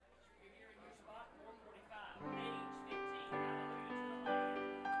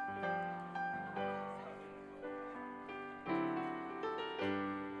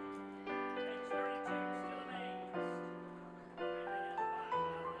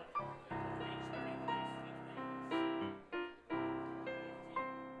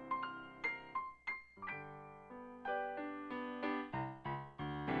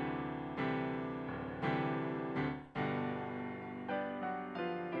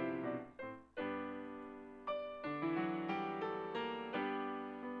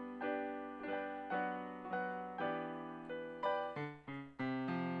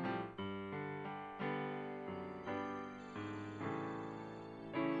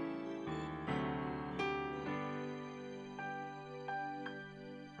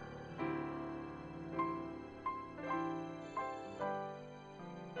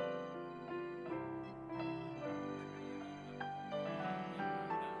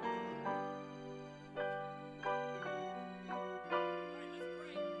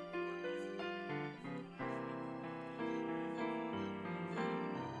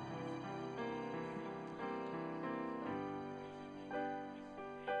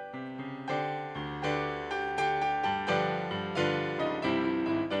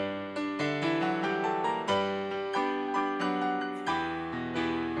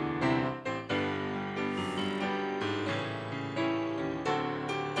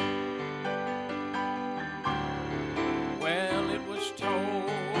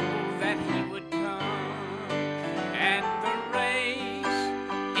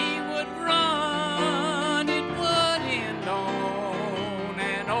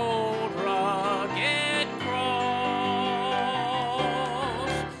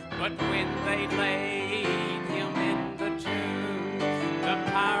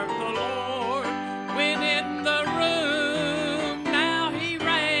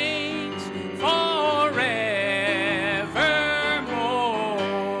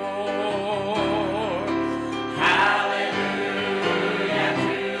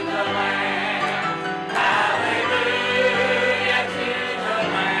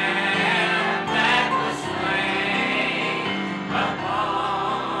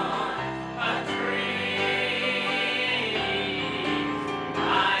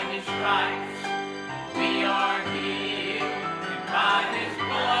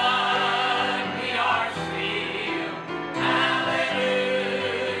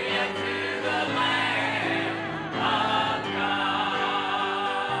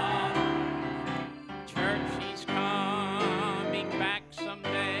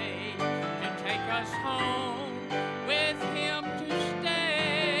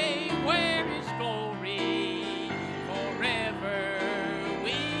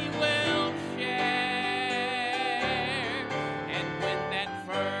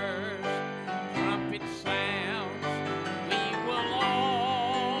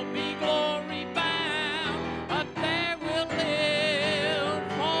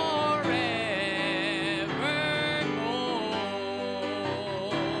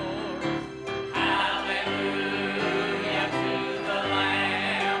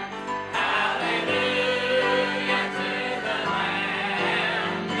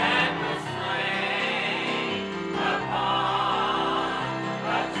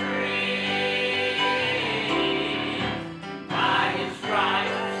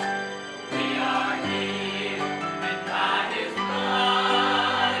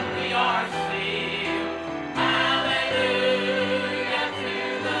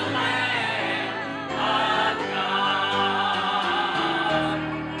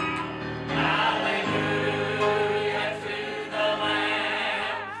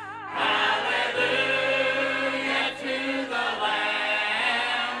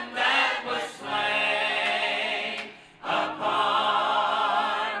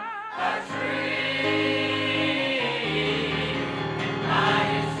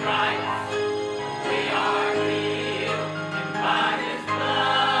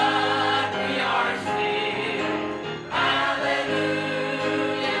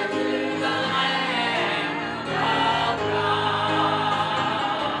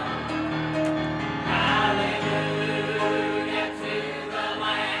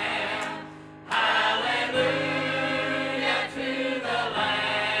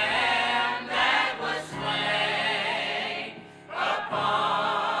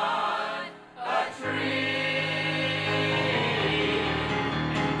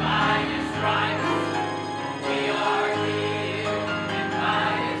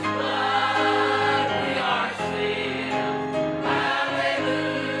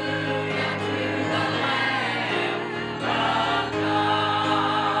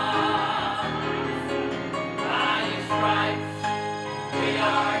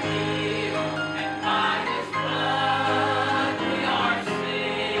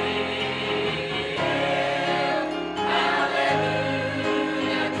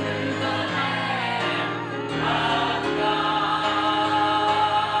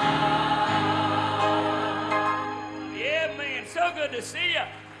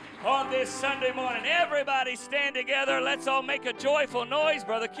Sunday morning. Everybody stand together. Let's all make a joyful noise.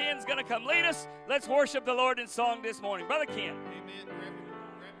 Brother Ken's going to come lead us. Let's worship the Lord in song this morning. Brother Ken. Amen. Grab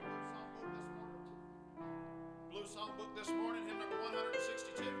your blue songbook this morning, hymn number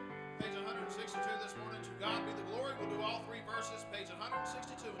 162. Page 162 this morning. To God be the glory. We'll do all three verses. Page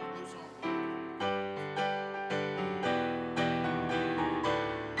 162 in the blue songbook.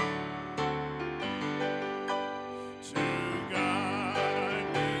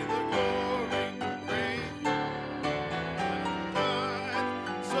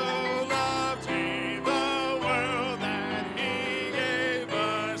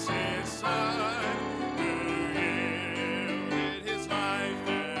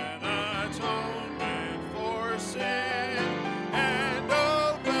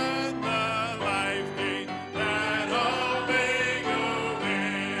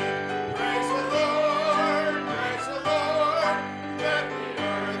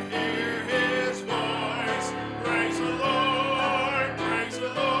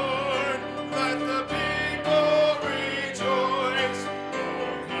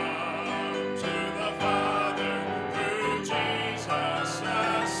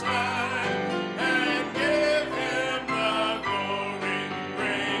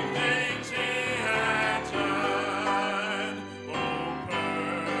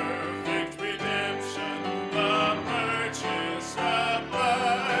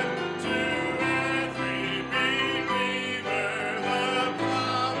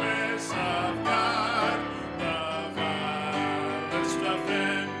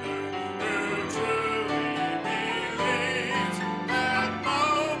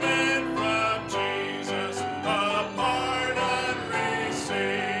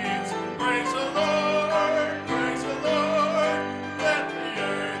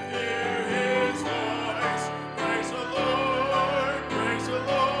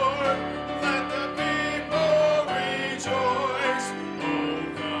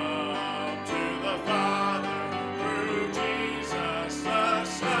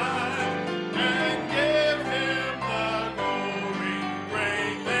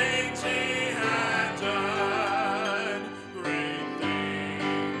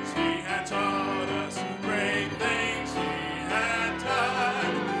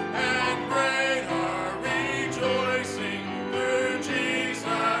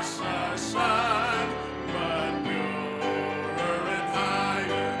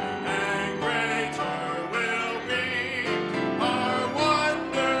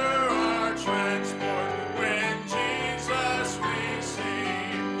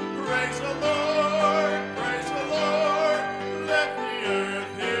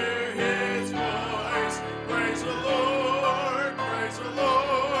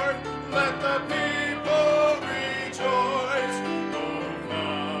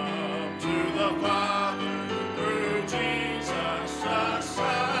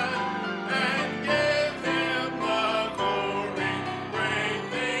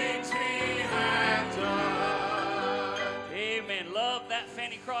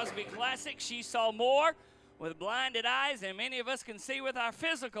 She saw more with blinded eyes than many of us can see with our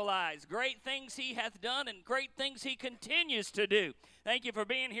physical eyes. Great things he hath done and great things he continues to do. Thank you for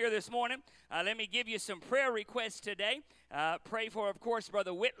being here this morning. Let me give you some prayer requests today. Pray for, of course,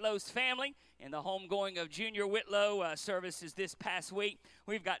 Brother Whitlow's family and the homegoing of Junior Whitlow services this past week.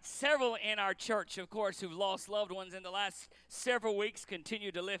 We've got several in our church, of course, who've lost loved ones in the last several weeks.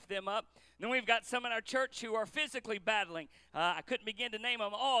 Continue to lift them up. Then we've got some in our church who are physically battling. I couldn't begin to name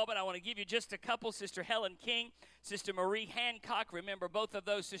them all, but I want to give you just a couple. Sister Helen King, Sister Marie Hancock. Remember both of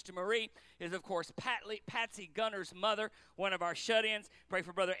those. Sister Marie is, of course, Patsy Gunner's mother, one of our shut-ins. Pray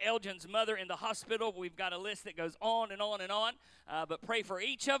for Brother Elgin's mother in the hospital. We've got a list that goes on and on and on, but pray for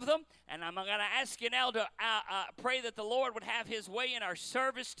each of them. And I'm going to ask you now to pray that the Lord would have his way in our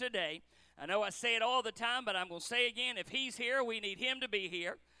service today. I know I say it all the time, but I'm going to say again, if he's here, we need him to be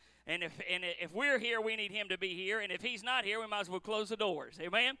here. And if we're here, we need him to be here. And if he's not here, we might as well close the doors.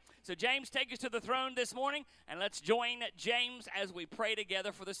 Amen? So James, take us to the throne this morning, and let's join James as we pray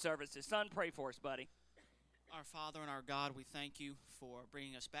together for the services. Son, pray for us, buddy. Our Father and our God, we thank you for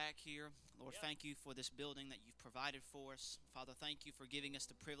bringing us back here. Lord, thank you for this building that you've provided for us. Father, thank you for giving us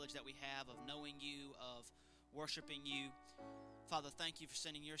the privilege that we have of knowing you, of worshiping you. Father, thank you for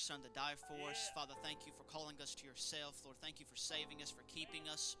sending your Son to die for us. Father, thank you for calling us to yourself. Lord, thank you for saving us, for keeping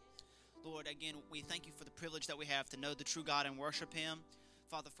us. Lord, again, we thank you for the privilege that we have to know the true God and worship him.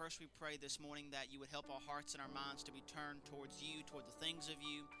 Father, first we pray this morning that you would help our hearts and our minds to be turned towards you, toward the things of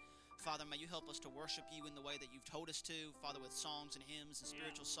you. Father, may you help us to worship you in the way that you've told us to, Father, with songs and hymns and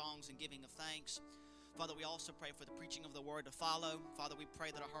spiritual songs and giving of thanks. Father, we also pray for the preaching of the word to follow. Father, we pray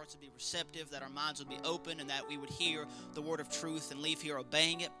that our hearts would be receptive, that our minds would be open, and that we would hear the word of truth and leave here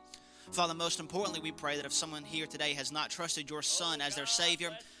obeying it. Father, most importantly, we pray that if someone here today has not trusted your Son as their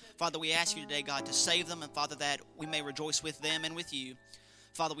Savior, Father, we ask you today, God, to save them, and Father, that we may rejoice with them and with you.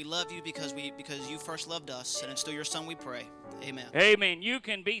 Father, we love you because you first loved us, and it's through your Son we pray. Amen. Amen. You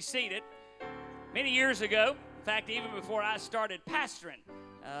can be seated. Many years ago, in fact, even before I started pastoring,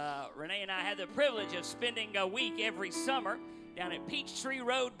 Renee and I had the privilege of spending a week every summer down at Peachtree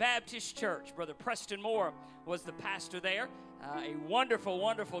Road Baptist Church. Brother Preston Moore was the pastor there, a wonderful,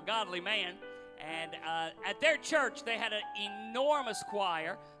 wonderful, godly man. And at their church, they had an enormous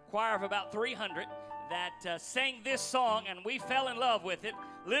choir of about 300 that sang this song, and we fell in love with it.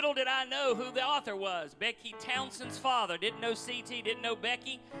 Little did I know who the author was. Becky Townsend's father. Didn't know C.T., didn't know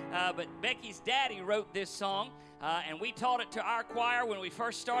Becky, but Becky's daddy wrote this song, and we taught it to our choir when we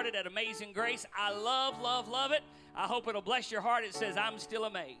first started at Amazing Grace. I love, love, love it. I hope it'll bless your heart. It says, I'm still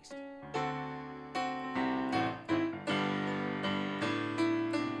amazed.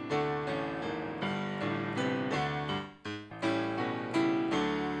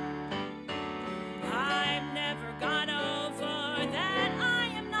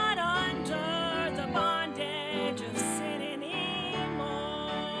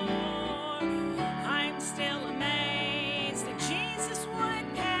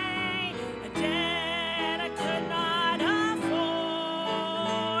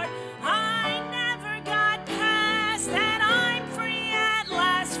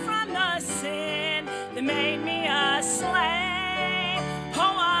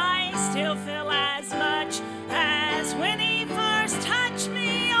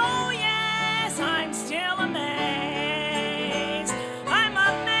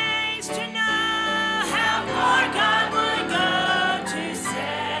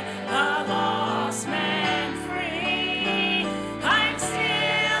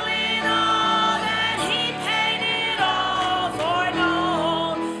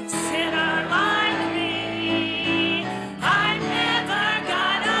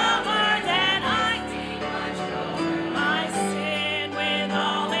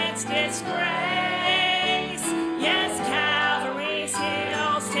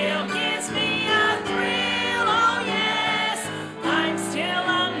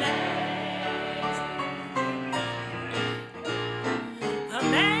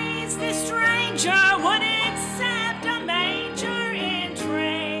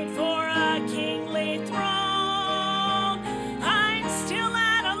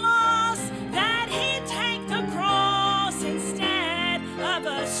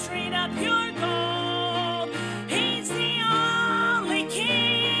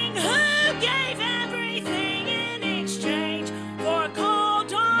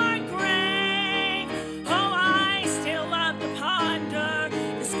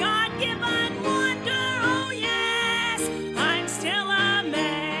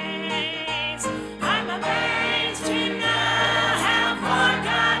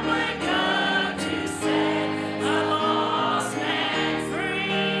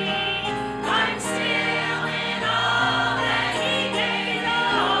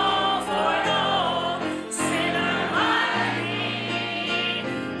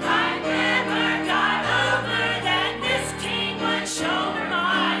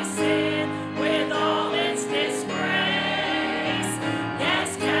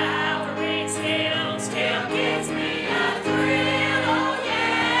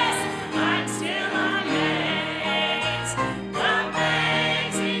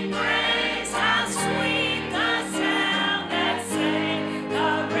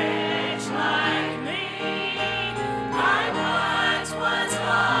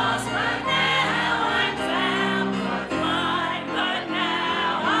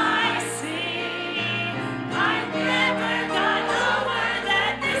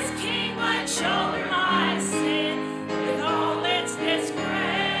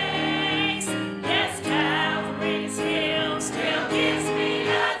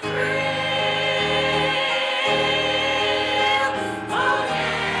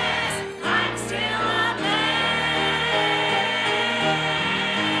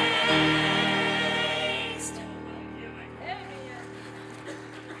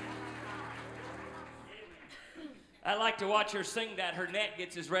 To watch her sing that, her neck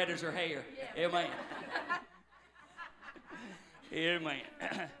gets as red as her hair. Yeah. Amen. Amen.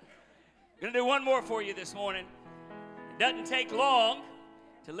 Going to do one more for you this morning. It doesn't take long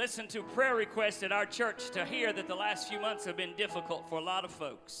to listen to prayer requests at our church to hear that the last few months have been difficult for a lot of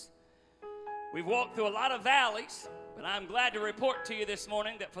folks. We've walked through a lot of valleys, but I'm glad to report to you this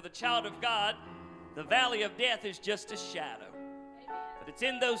morning that for the child of God, The valley of death is just a shadow. But it's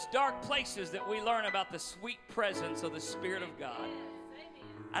in those dark places that we learn about the sweet presence of the Spirit of God.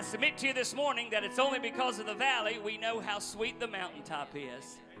 I submit to you this morning that it's only because of the valley we know how sweet the mountaintop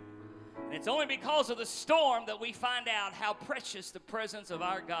is. And it's only because of the storm that we find out how precious the presence of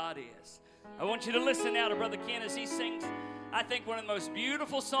our God is. I want you to listen now to Brother Ken as he sings, I think, one of the most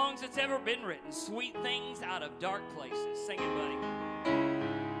beautiful songs that's ever been written, Sweet Things Out of Dark Places. Sing it, buddy.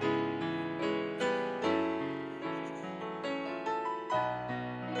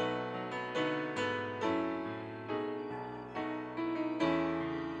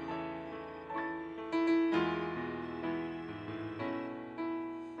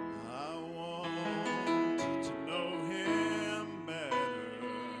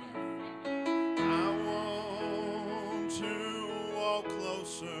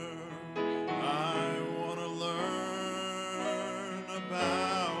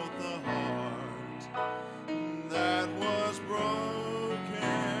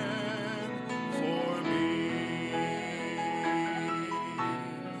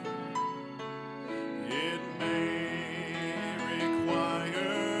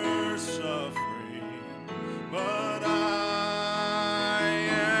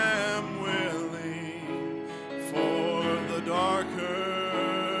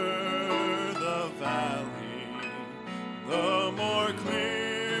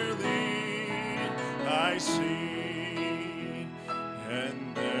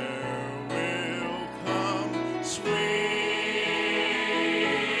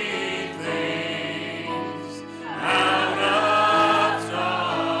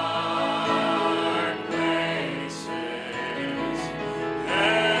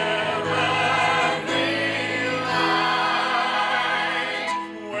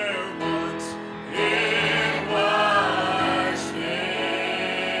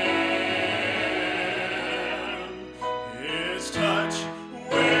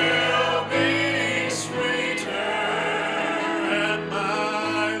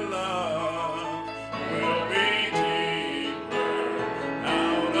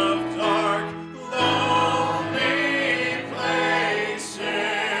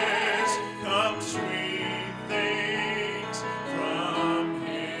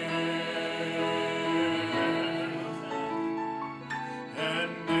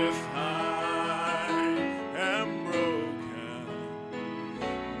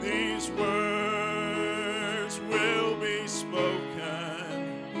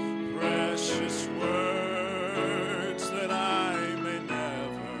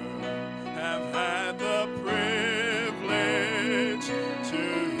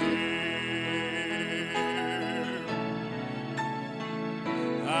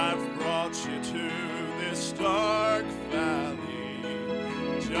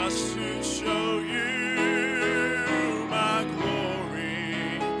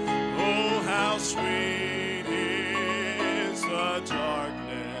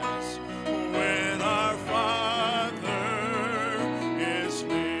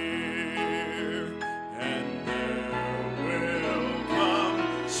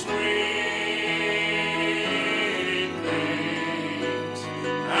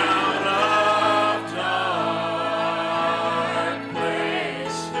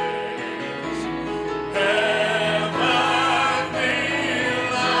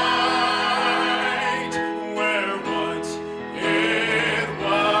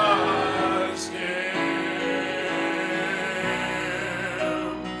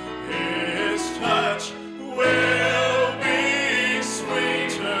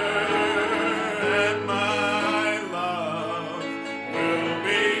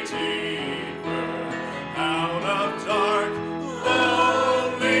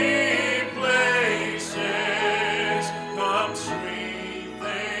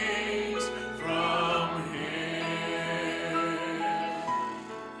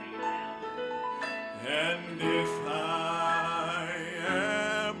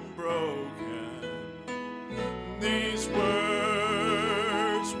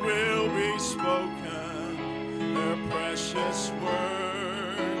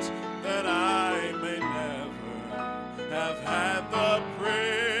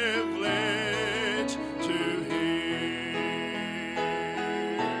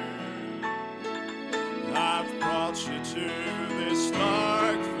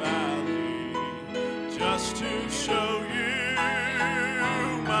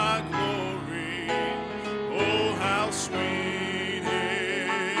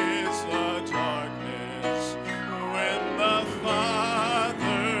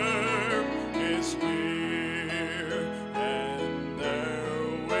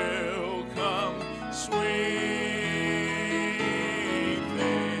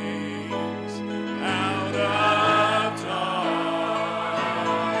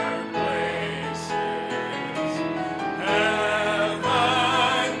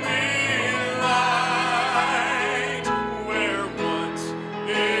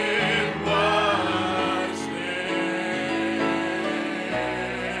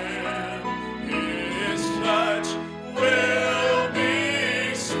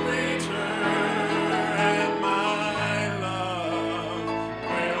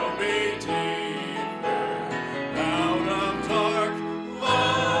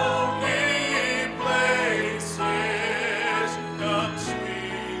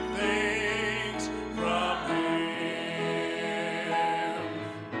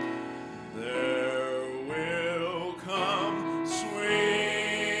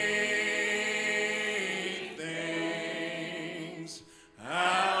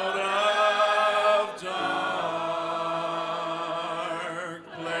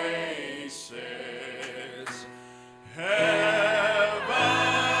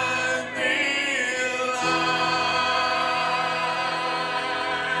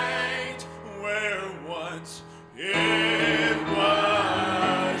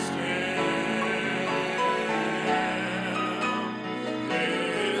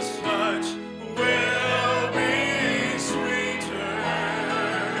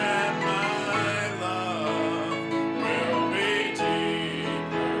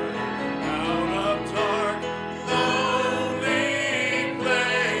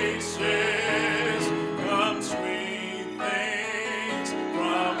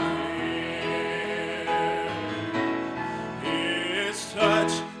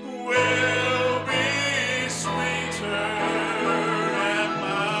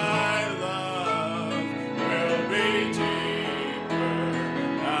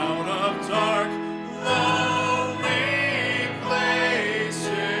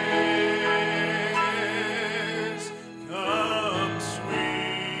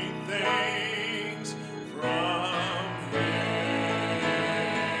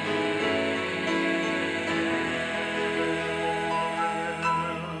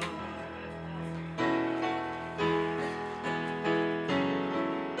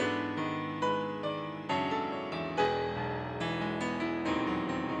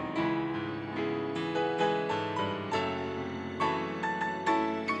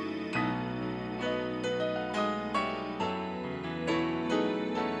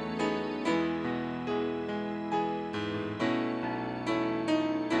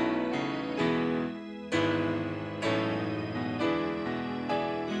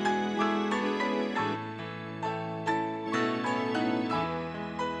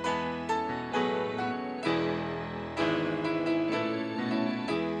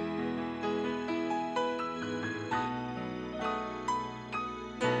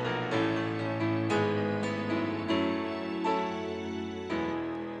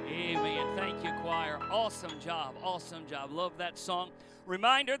 choir. Awesome job, awesome job. Love that song.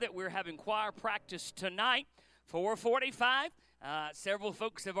 Reminder that we're having choir practice tonight, 4:45. Several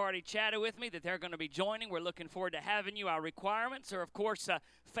folks have already chatted with me that they're going to be joining. We're looking forward to having you. Our requirements are, of course, a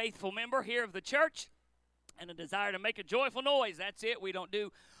faithful member here of the church and a desire to make a joyful noise. That's it. We don't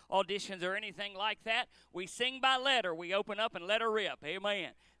do auditions or anything like that. We sing by letter. We open up and let her rip.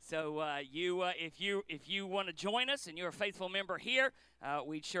 Amen. So if you want to join us and you're a faithful member here,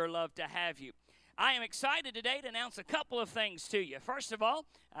 we'd sure love to have you. I am excited today to announce a couple of things to you. First of all,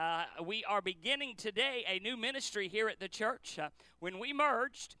 we are beginning today a new ministry here at the church. When we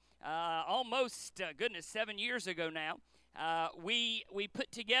merged, almost 7 years ago now, we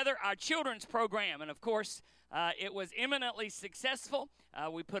put together our children's program, and of course, it was eminently successful.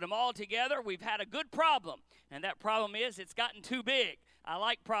 We put them all together. We've had a good problem, and that problem is it's gotten too big. I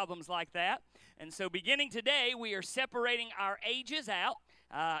like problems like that. And so beginning today, we are separating our ages out.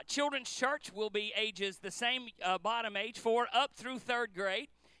 Children's church will be ages the same bottom age, 4 up through 3rd grade.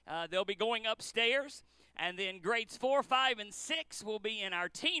 They'll be going upstairs. And then grades 4, 5, and 6 will be in our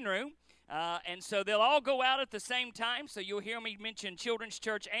teen room. And so they'll all go out at the same time. So you'll hear me mention children's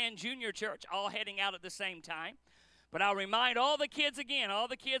church and junior church all heading out at the same time. But I'll remind all the kids again, all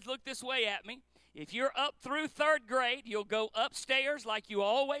the kids look this way at me. If you're up through 3rd grade, you'll go upstairs like you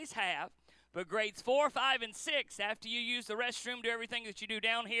always have. But grades 4, 5, and 6, after you use the restroom, do everything that you do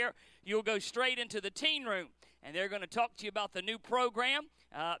down here, you'll go straight into the teen room. And they're going to talk to you about the new program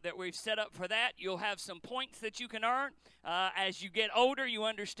that we've set up for that. You'll have some points that you can earn. As you get older, you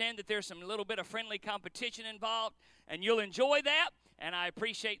understand that there's some little bit of friendly competition involved, and you'll enjoy that. And I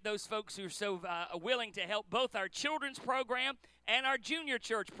appreciate those folks who are so willing to help both our children's program and our junior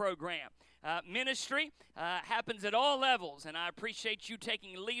church program. Ministry happens at all levels, and I appreciate you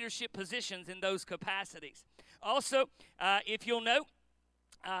taking leadership positions in those capacities. Also, if you'll note,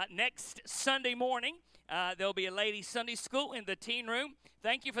 next Sunday morning, there'll be a ladies' Sunday school in the teen room.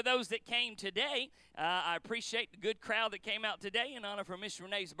 Thank you for those that came today. I appreciate the good crowd that came out today in honor for Miss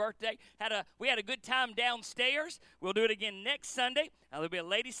Renee's birthday. We had a good time downstairs. We'll do it again next Sunday. There'll be a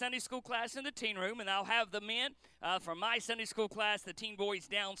ladies' Sunday school class in the teen room, and I'll have the men from my Sunday school class, the teen boys,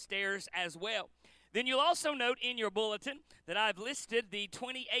 downstairs as well. Then you'll also note in your bulletin that I've listed the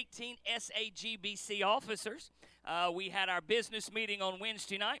 2018 SAGBC officers. We had our business meeting on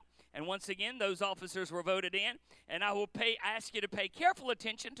Wednesday night. And once again, those officers were voted in. And I will ask you to pay careful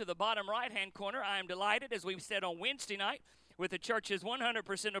attention to the bottom right-hand corner. I am delighted, as we've said on Wednesday night, with the church's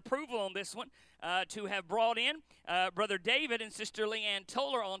 100% approval on this one, to have brought in Brother David and Sister Leanne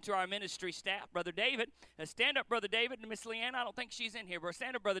Toller onto our ministry staff. Brother David, stand up, Brother David. And Miss Leanne, I don't think she's in here, but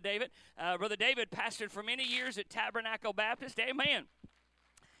stand up, Brother David. Brother David pastored for many years at Tabernacle Baptist. Amen.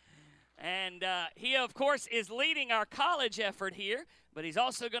 And he, of course, is leading our college effort here, but he's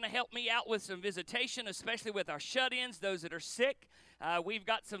also going to help me out with some visitation, especially with our shut-ins, those that are sick. We've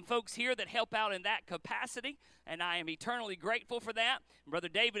got some folks here that help out in that capacity, and I am eternally grateful for that. Brother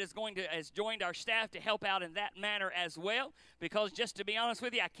David has joined our staff to help out in that manner as well, because just to be honest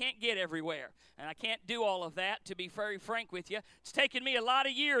with you, I can't get everywhere, and I can't do all of that, to be very frank with you. It's taken me a lot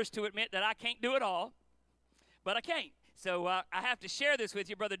of years to admit that I can't do it all, but I can't. So I have to share this with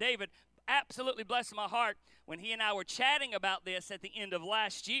you. Brother David absolutely blessed my heart when he and I were chatting about this at the end of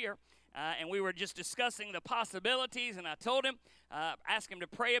last year, and we were just discussing the possibilities, and I told him, asked him to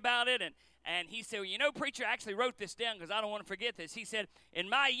pray about it, and he said, well, you know, preacher, I actually wrote this down because I don't want to forget this. He said, in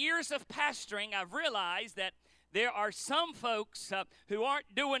my years of pastoring, I've realized that there are some folks who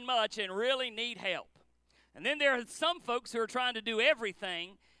aren't doing much and really need help. And then there are some folks who are trying to do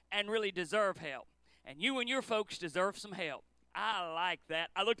everything and really deserve help. And you and your folks deserve some help. I like that.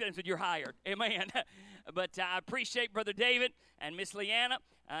 I looked at him and said, you're hired. Amen. But I appreciate Brother David and Miss Leanna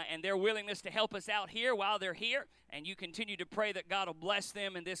and their willingness to help us out here while they're here. And you continue to pray that God will bless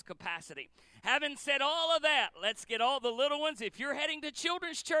them in this capacity. Having said all of that, let's get all the little ones. If you're heading to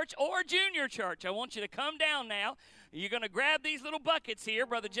children's church or junior church, I want you to come down now. You're going to grab these little buckets here.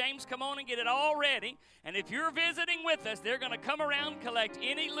 Brother James, come on and get it all ready. And if you're visiting with us, they're going to come around, collect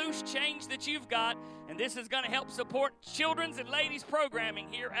any loose change that you've got. And this is going to help support children's and ladies programming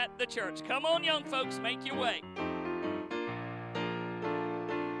here at the church. Come on, young folks, make your way.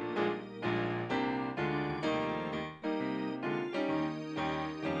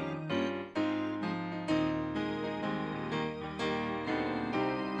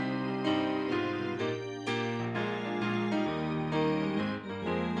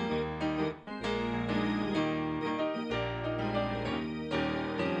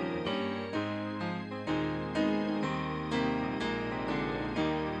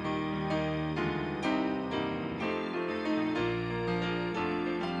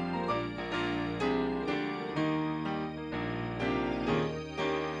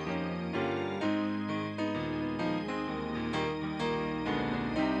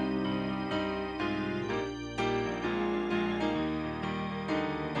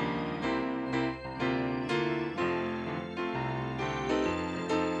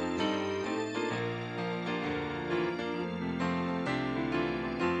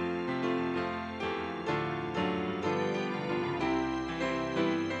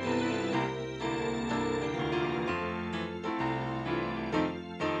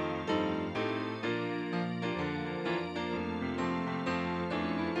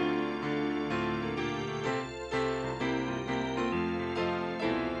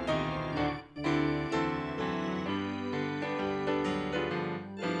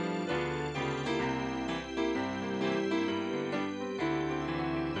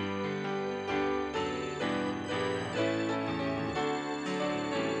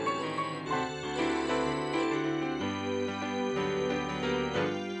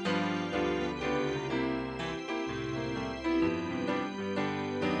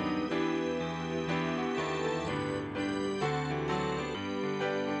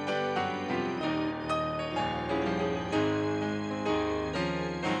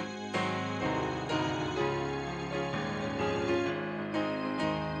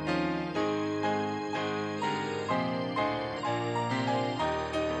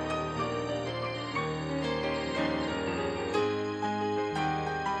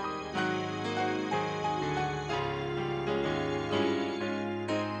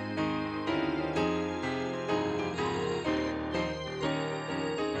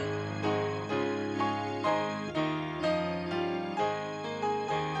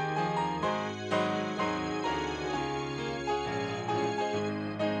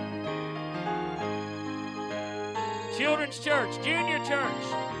 Children's Church, Junior Church.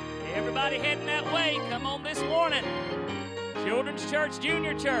 Everybody heading that way, come on this morning. Children's Church,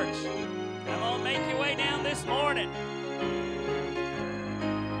 Junior Church. Come on, make your way down this morning.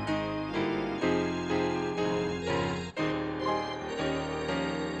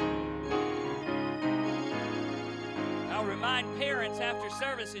 I'll remind parents after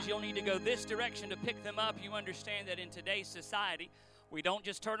services you'll need to go this direction to pick them up. You understand that in today's society, we don't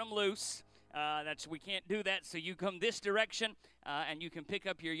just turn them loose. We can't do that, so you come this direction and you can pick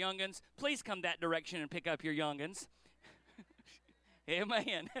up your young'uns. Please come that direction and pick up your young'uns.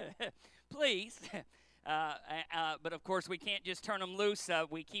 Amen. Please. But of course, we can't just turn them loose.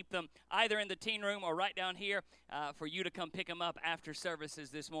 We keep them either in the teen room or right down here for you to come pick them up after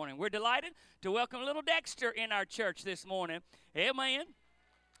services this morning. We're delighted to welcome little Dexter in our church this morning. Amen.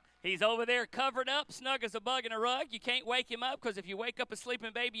 He's over there covered up, snug as a bug in a rug. You can't wake him up because if you wake up a sleeping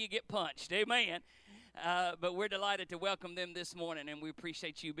baby, you get punched. Amen. But we're delighted to welcome them this morning, and we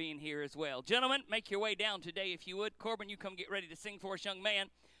appreciate you being here as well. Gentlemen, make your way down today if you would. Corbin, you come get ready to sing for us, young man.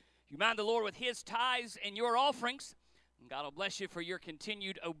 You mind the Lord with his tithes and your offerings, and God will bless you for your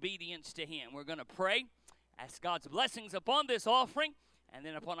continued obedience to him. We're going to pray, ask God's blessings upon this offering, and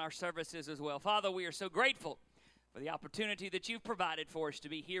then upon our services as well. Father, we are so grateful for the opportunity that you've provided for us to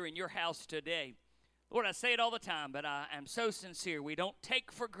be here in your house today. Lord, I say it all the time, but I am so sincere. We don't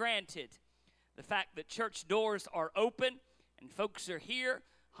take for granted the fact that church doors are open and folks are here,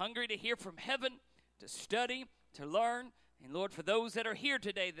 hungry to hear from heaven, to study, to learn. And Lord, for those that are here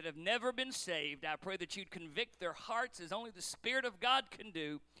today that have never been saved, I pray that you'd convict their hearts as only the Spirit of God can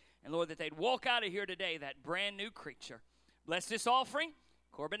do. And Lord, that they'd walk out of here today that brand new creature. Bless this offering.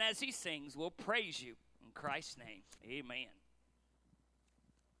 Corbin, as he sings, will praise you. In Christ's name, amen.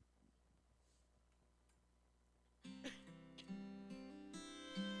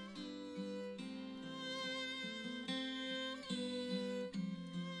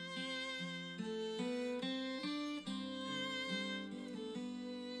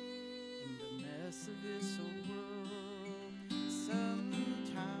 In the mess of this old world,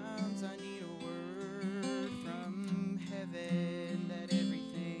 sometimes I need a word from heaven that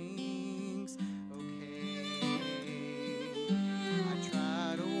everything's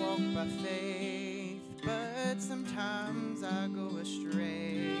by faith, but sometimes I go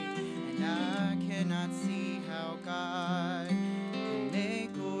astray, and I cannot see how God can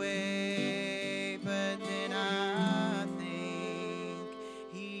make a way. But then I think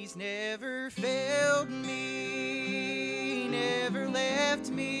he's never failed me, never left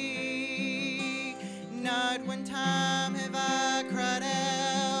me. Not one time have I cried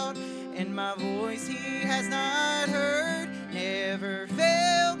out, and my voice he has not heard. Never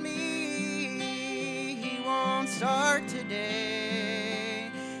failed me. He won't start today.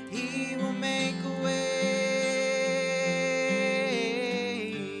 He will make a way.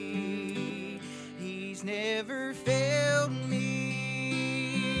 He's never failed me.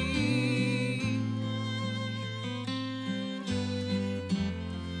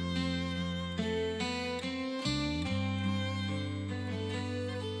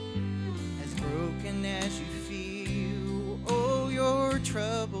 As broken as you feel, oh, your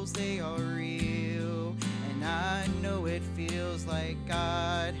troubles, they are real. And I know it feels like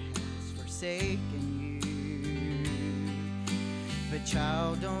God has forsaken you. But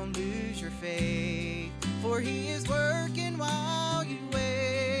child, don't lose your faith, for he is working while you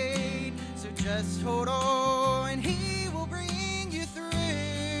wait. So just hold on, he will bring you through.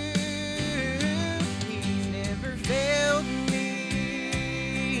 He's never failed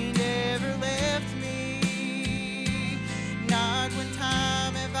me, never left me. Not one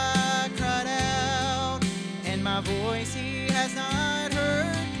time have I cried out, and my voice he has not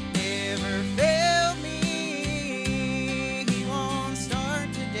heard. Never failed me. He won't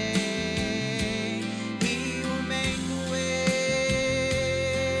start today. He will make a way.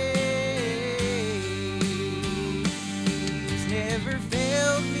 He's never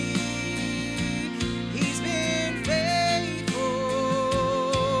failed me. He's been faithful,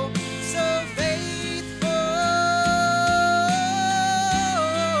 so faithful.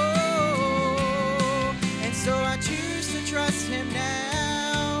 And so I choose to trust him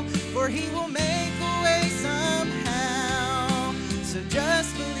now, for he will make a way somehow. So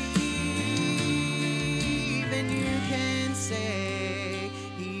just believe, and you can say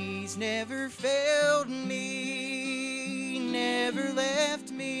he's never failed me, never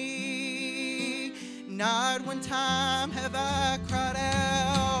left me. Not one time have I cried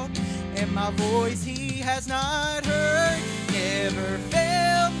out, and my voice he has not heard. Never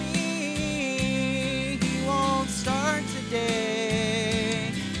failed me. He won't start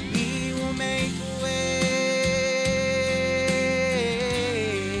today. He will make a way.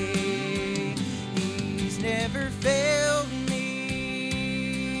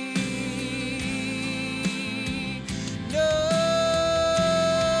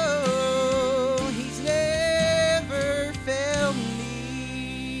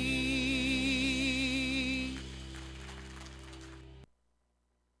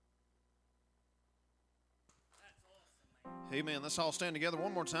 Amen. Let's all stand together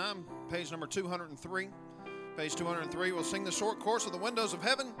one more time. Page number 203. Page 203. We'll sing the short chorus of the Windows of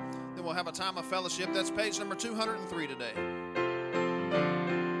Heaven. Then we'll have a time of fellowship. That's page number 203 today.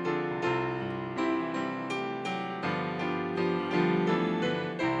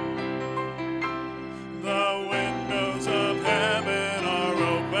 The windows of heaven are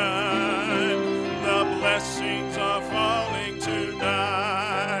open. The blessings are falling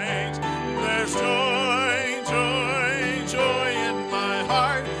tonight. There's joy, joy, joy in my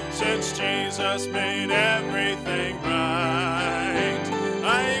heart since Jesus made everything right.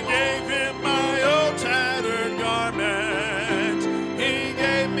 I gave him my old tattered garment. He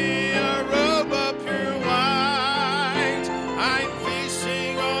gave me a robe of pure white. I'm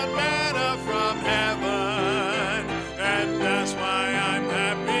feasting on manna from heaven, and that's why I'm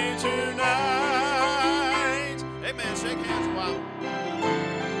happy tonight. Amen. Shake hands a while.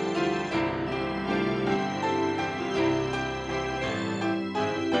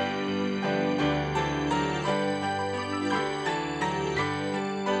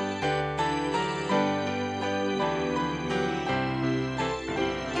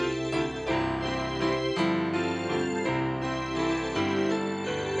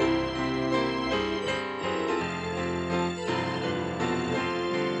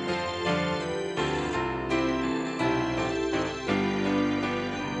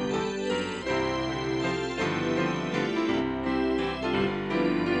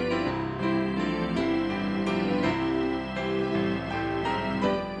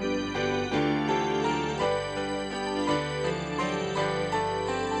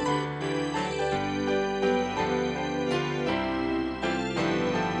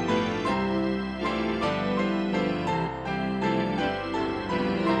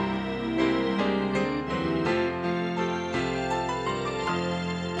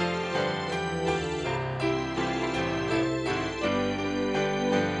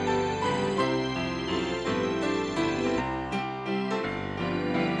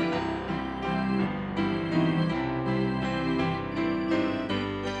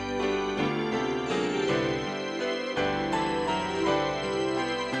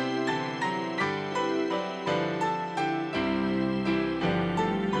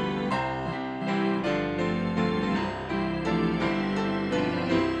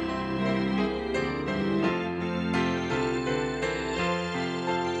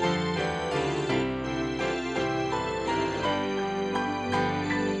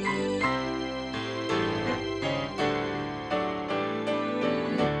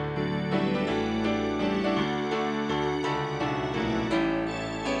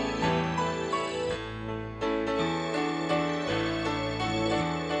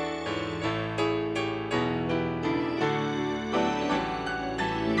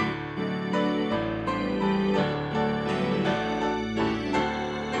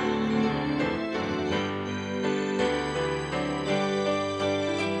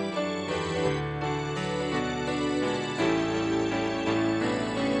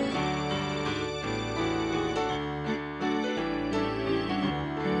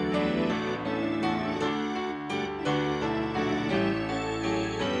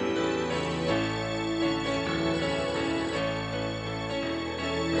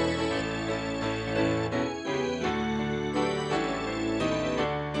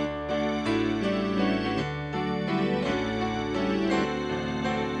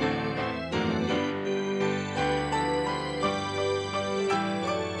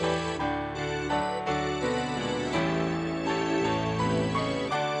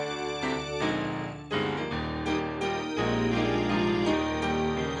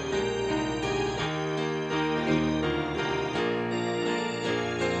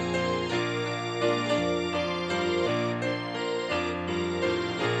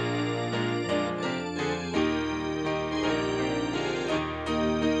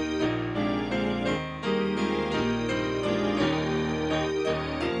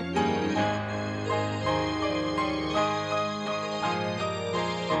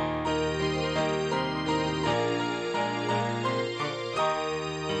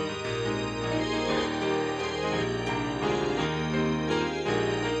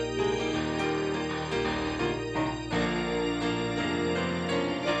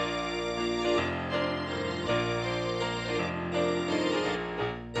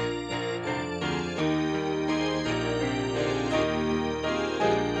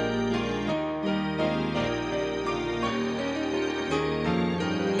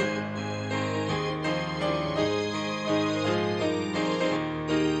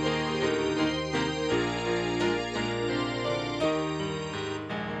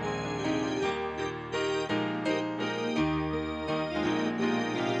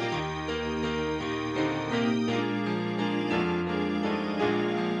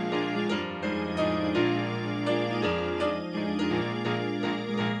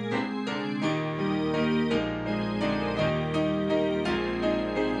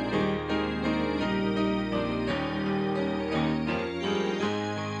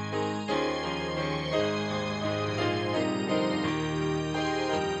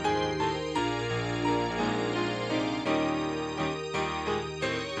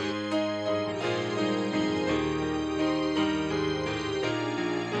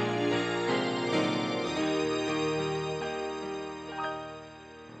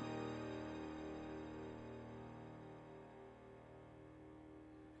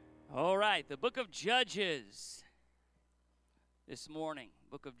 right, the book of Judges this morning.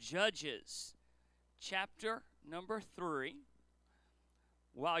 Book of Judges, chapter number 3.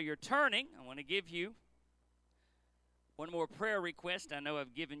 While you're turning, I want to give you one more prayer request. I know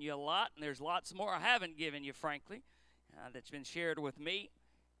I've given you a lot, and there's lots more I haven't given you, frankly, that's been shared with me.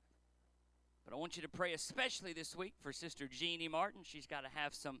 But I want you to pray especially this week for Sister Jeannie Martin. She's got to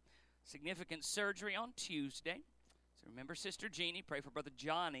have some significant surgery on Tuesday. So remember Sister Jeannie. Pray for Brother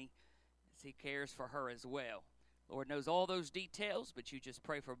Johnny as he cares for her as well. Lord knows all those details, but you just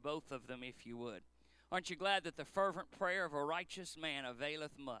pray for both of them if you would. Aren't you glad that the fervent prayer of a righteous man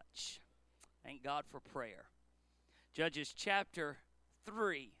availeth much? Thank God for prayer. Judges chapter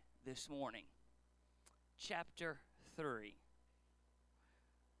 3 this morning. Chapter 3.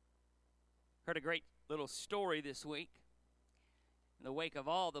 Heard a great little story this week. In the wake of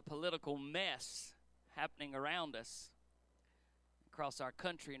all the political mess happening around us, across our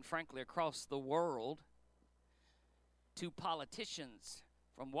country and frankly across the world, 2 politicians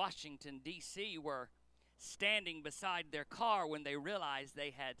from Washington, D.C. were standing beside their car when they realized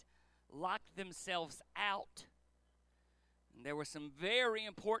they had locked themselves out. And there were some very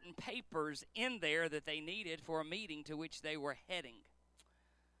important papers in there that they needed for a meeting to which they were heading.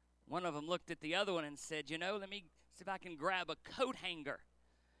 One of them looked at the other one and said, you know, let me see if I can grab a coat hanger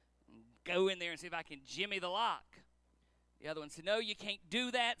and go in there and see if I can jimmy the lock. The other one said, no, you can't do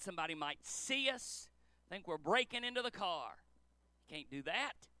that. Somebody might see us, think we're breaking into the car. You can't do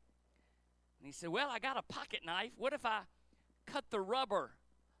that. And he said, well, I got a pocket knife. What if I cut the rubber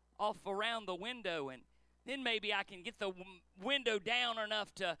off around the window and then maybe I can get the window down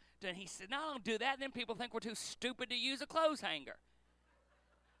enough to and he said, no, don't do that. Then people think we're too stupid to use a clothes hanger.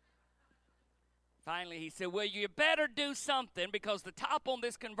 Finally, he said, well, you better do something because the top on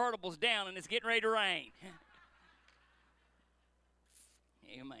this convertible's down and it's getting ready to rain.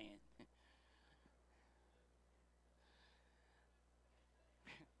 Amen.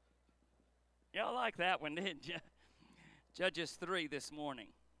 Y'all like that one, didn't you? Judges 3 this morning.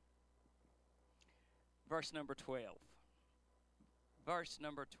 Verse number 12. Verse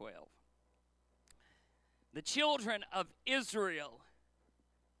number 12. The children of Israel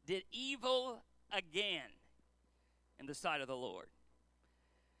did evil again in the sight of the Lord.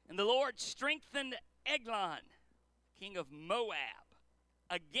 And the Lord strengthened Eglon, king of Moab,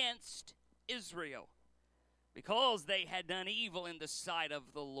 against Israel, because they had done evil in the sight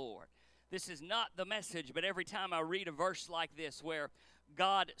of the Lord. This is not the message, but every time I read a verse like this where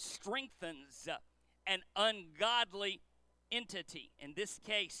God strengthens an ungodly entity, in this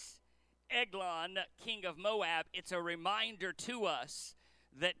case, Eglon, king of Moab, it's a reminder to us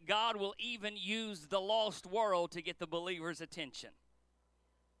that God will even use the lost world to get the believer's attention.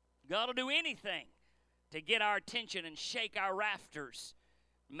 God will do anything to get our attention and shake our rafters,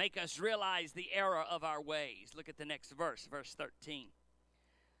 make us realize the error of our ways. Look at the next verse, verse 13.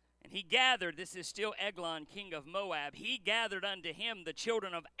 And he gathered, this is still Eglon, king of Moab, he gathered unto him the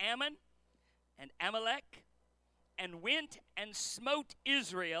children of Ammon and Amalek, and went and smote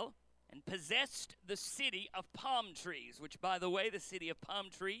Israel, and possessed the city of palm trees, which, by the way, the city of palm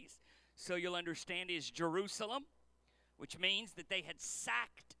trees, so you'll understand, is Jerusalem, which means that they had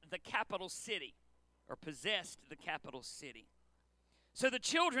sacked the capital city, or possessed the capital city. So the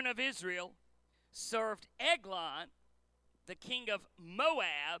children of Israel served Eglon, the king of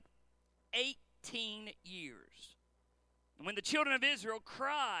Moab, 18 years. And when the children of Israel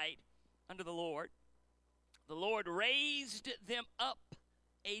cried unto the Lord raised them up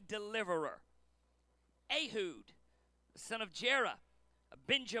a deliverer, Ehud, the son of Jerah, a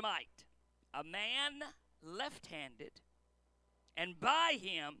Benjamite, a man left-handed, and by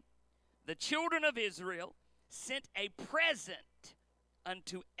him the children of Israel sent a present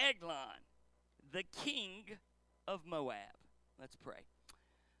unto Eglon, the king of Moab. Let's pray.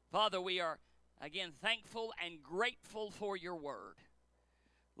 Father, we are again thankful and grateful for your word.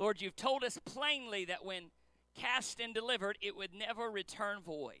 Lord, you've told us plainly that when cast and delivered, it would never return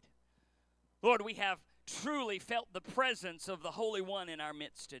void. Lord, we have truly felt the presence of the Holy One in our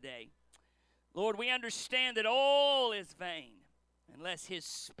midst today. Lord, we understand that all is vain unless his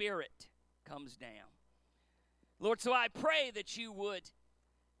Spirit comes down. Lord, so I pray that you would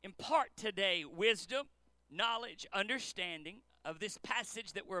impart today wisdom, knowledge, understanding of this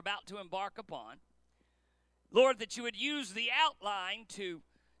passage that we're about to embark upon. Lord, that you would use the outline to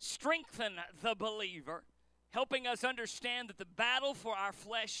strengthen the believer, helping us understand that the battle for our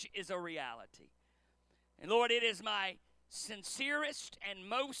flesh is a reality. And Lord, it is my sincerest and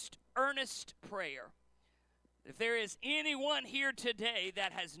most earnest prayer that if there is anyone here today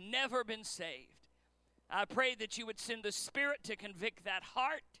that has never been saved, I pray that you would send the Spirit to convict that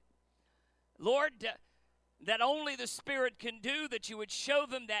heart. Lord, that only the Spirit can do, that you would show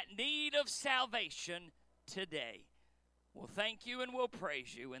them that need of salvation today. We'll thank you and we'll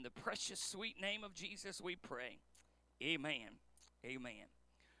praise you. In the precious, sweet name of Jesus we pray. Amen. Amen.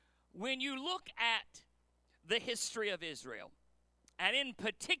 When you look at the history of Israel, and in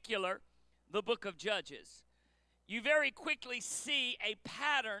particular the book of Judges, you very quickly see a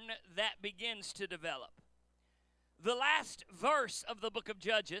pattern that begins to develop. The last verse of the book of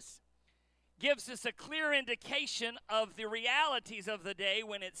Judges gives us a clear indication of the realities of the day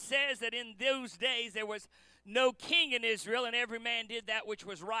when it says that in those days there was no king in Israel, and every man did that which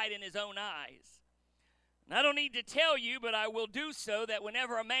was right in his own eyes. And I don't need to tell you, but I will do so, that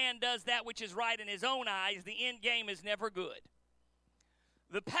whenever a man does that which is right in his own eyes, the end game is never good.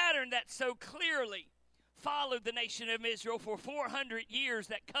 The pattern that so clearly followed the nation of Israel for 400 years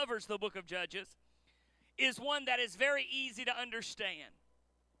that covers the book of Judges is one that is very easy to understand.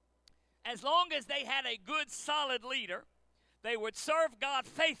 As long as they had a good, solid leader, they would serve God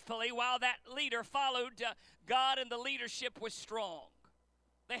faithfully while that leader followed God and the leadership was strong.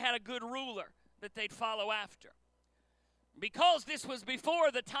 They had a good ruler that they'd follow after. Because this was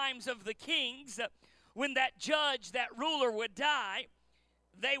before the times of the kings, when that judge, that ruler would die,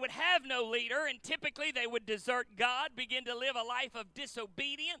 they would have no leader, and typically they would desert God, begin to live a life of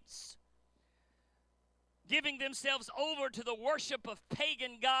disobedience, giving themselves over to the worship of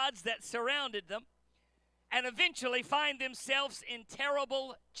pagan gods that surrounded them, and eventually find themselves in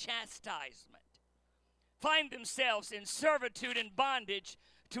terrible chastisement, find themselves in servitude and bondage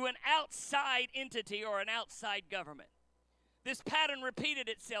to an outside entity or an outside government. This pattern repeated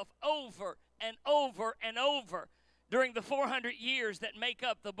itself over and over and over during the 400 years that make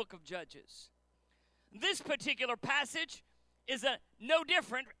up the book of Judges. This particular passage is no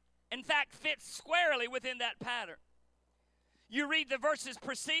different, in fact, fits squarely within that pattern. You read the verses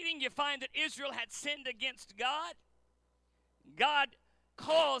preceding, you find that Israel had sinned against God. God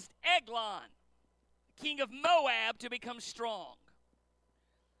caused Eglon, king of Moab, to become strong.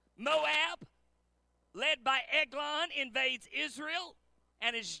 Moab, led by Eglon, invades Israel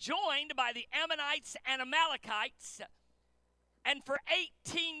and is joined by the Ammonites and Amalekites. And for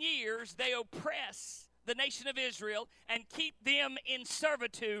 18 years, they oppress the nation of Israel and keep them in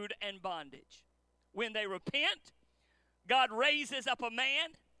servitude and bondage. When they repent, God raises up a man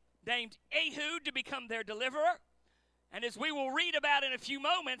named Ehud to become their deliverer. And as we will read about in a few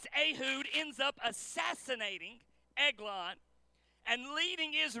moments, Ehud ends up assassinating Eglon and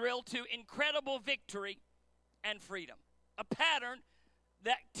leading Israel to incredible victory and freedom. A pattern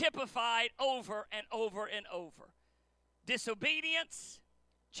that typified over and over and over. Disobedience,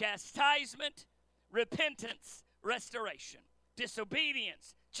 chastisement, repentance, restoration.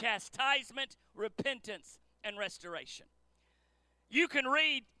 Disobedience, chastisement, repentance, and restoration. You can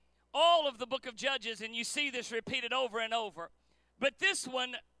read all of the book of Judges and you see this repeated over and over. But this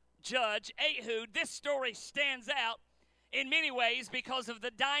one, Judge Ehud, this story stands out in many ways because of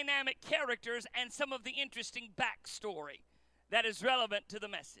the dynamic characters and some of the interesting backstory that is relevant to the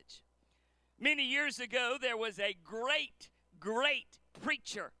message. Many years ago, there was a great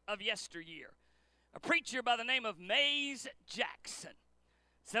preacher of yesteryear, a preacher by the name of Mays Jackson.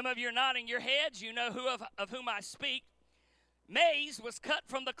 Some of you are nodding your heads. You know of whom I speak. Mays was cut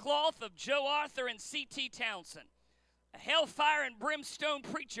from the cloth of Joe Arthur and C.T. Townsend, a hellfire and brimstone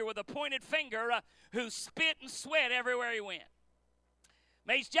preacher with a pointed finger who spit and sweat everywhere he went.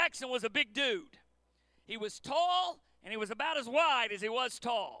 Mays Jackson was a big dude. He was tall, and he was about as wide as he was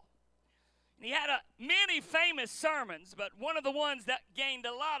tall. And he had many famous sermons, but one of the ones that gained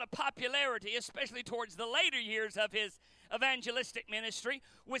a lot of popularity, especially towards the later years of his evangelistic ministry,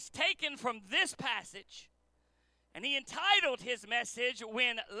 was taken from this passage, and he entitled his message,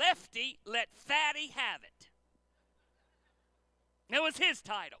 "When Lefty Let Fatty Have It." That was his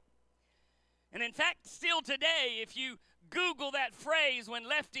title. And in fact, still today, if you Google that phrase, "When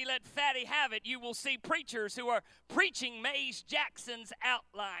Lefty Let Fatty Have It," you will see preachers who are preaching Mays Jackson's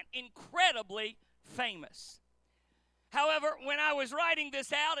outline. Incredibly famous. However, when I was writing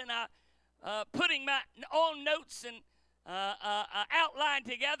this out and putting my own notes and outline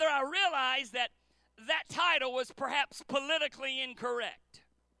together, I realized that title was perhaps politically incorrect.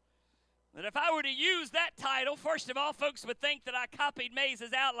 That if I were to use that title, first of all, folks would think that I copied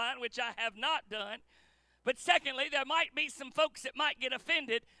Mays' outline, which I have not done. But secondly, there might be some folks that might get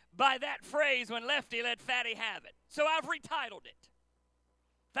offended by that phrase, "When Lefty Let Fatty Have It." So I've retitled it.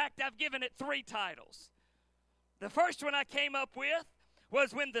 In fact, I've given it 3 titles. The first one I came up with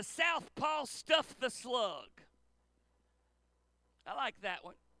was "When the Southpaw Stuffed the Slug." I like that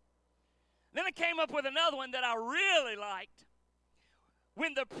one. Then I came up with another one that I really liked.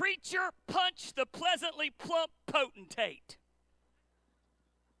 when the preacher punched the pleasantly plump potentate.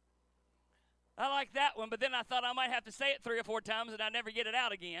 I like that one, but then I thought I might have to say it 3 or 4 times and I'd never get it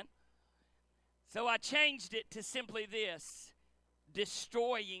out again. So I changed it to simply this: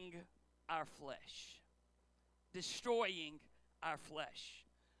 destroying our flesh. Destroying our flesh.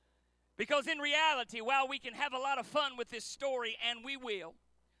 Because in reality, while we can have a lot of fun with this story, and we will,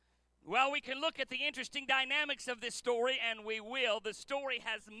 while we can look at the interesting dynamics of this story, and we will, the story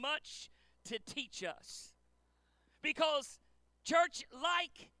has much to teach us. Because, church,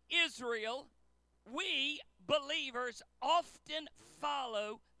 like Israel, we believers often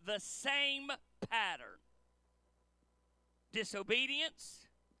follow the same pattern: disobedience,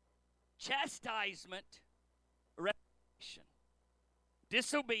 chastisement, restoration.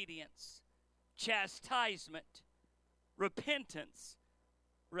 Disobedience, chastisement, repentance,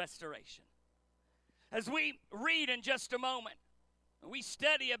 restoration. As we read in just a moment, we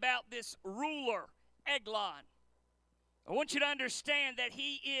study about this ruler, Eglon. I want you to understand that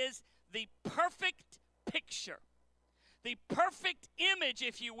he is the perfect picture, the perfect image,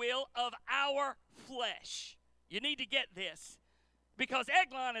 if you will, of our flesh. You need to get this, because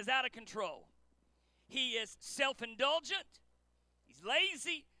Eglon is out of control. He is self-indulgent, he's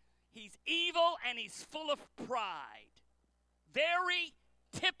lazy, he's evil, and he's full of pride. Very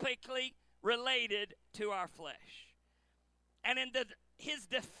typically related to our flesh. And in his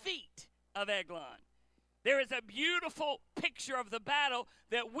defeat of Eglon, there is a beautiful picture of the battle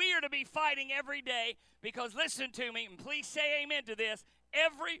that we are to be fighting every day, because listen to me, and please say amen to this,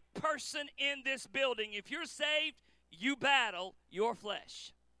 every person in this building, if you're saved, you battle your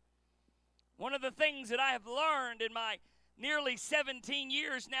flesh. One of the things that I have learned in my nearly 17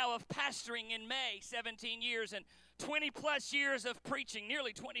 years now of pastoring in May, 17 years, and 20 plus years of preaching,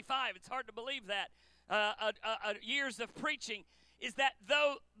 nearly 25, it's hard to believe that, years of preaching, is that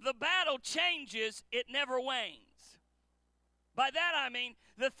though the battle changes, it never wanes. By that I mean,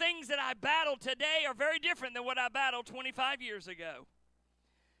 the things that I battle today are very different than what I battled 25 years ago.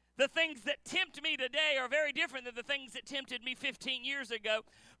 The things that tempt me today are very different than the things that tempted me 15 years ago.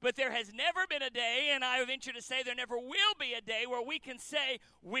 But there has never been a day, and I venture to say there never will be a day, where we can say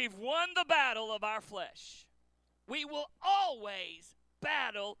we've won the battle of our flesh. We will always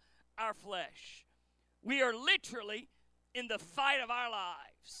battle our flesh. We are literally in the fight of our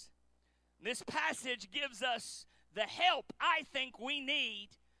lives. This passage gives us the help I think we need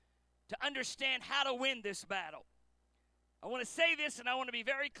to understand how to win this battle. I want to say this, and I want to be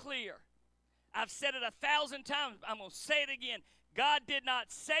very clear. I've said it 1,000 times. I'm going to say it again. God did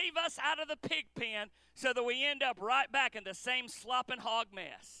not save us out of the pig pen so that we end up right back in the same slop and hog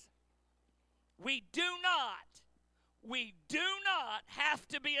mess. We do not have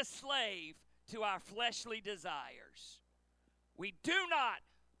to be a slave to our fleshly desires. We do not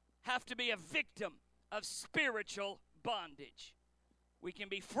have to be a victim of spiritual bondage. We can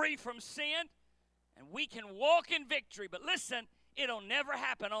be free from sin, and we can walk in victory. But listen, it'll never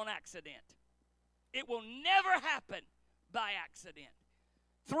happen on accident. It will never happen by accident.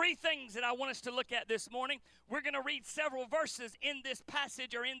 3 things that I want us to look at this morning. We're going to read several verses in this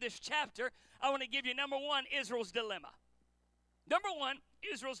passage or in this chapter. I want to give you, number 1, Israel's dilemma. Number 1,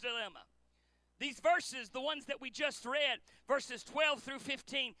 Israel's dilemma. These verses, the ones that we just read, verses 12 through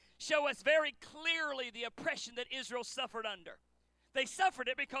 15, show us very clearly the oppression that Israel suffered under. They suffered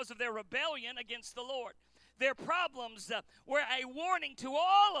it because of their rebellion against the Lord. Their problems were a warning to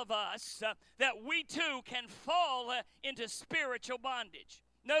all of us that we too can fall into spiritual bondage.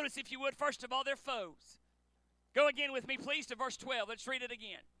 Notice, if you would, first of all, their foes. Go again with me, please, to verse 12. Let's read it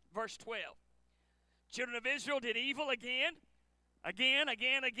again. Verse 12. Children of Israel did evil again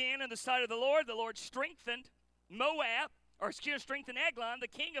in the sight of the Lord. The Lord strengthened strengthened Eglon, the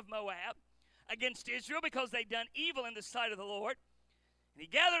king of Moab, against Israel, because they'd done evil in the sight of the Lord. And he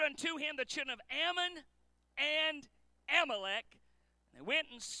gathered unto him the children of Ammon and Amalek, and they went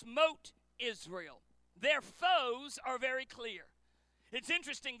and smote Israel. Their foes are very clear. It's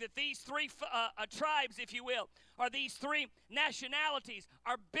interesting that these 3 tribes, if you will, or these 3 nationalities,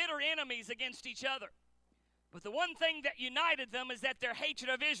 are bitter enemies against each other. But the one thing that united them is that their hatred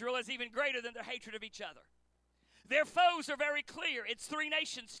of Israel is even greater than their hatred of each other. Their foes are very clear. It's 3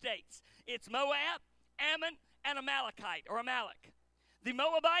 nation states. It's Moab, Ammon, and Amalek. The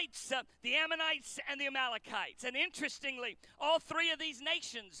Moabites, the Ammonites, and the Amalekites. And interestingly, all 3 of these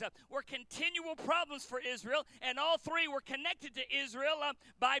nations were continual problems for Israel, and all 3 were connected to Israel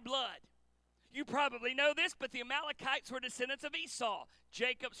by blood. You probably know this, but the Amalekites were descendants of Esau,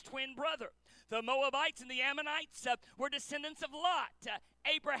 Jacob's twin brother. The Moabites and the Ammonites were descendants of Lot,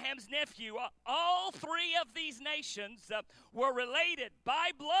 Abraham's nephew. All three of these nations were related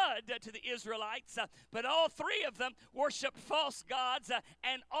by blood to the Israelites, but all three of them worshiped false gods,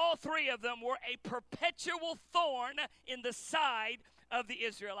 and all three of them were a perpetual thorn in the side of the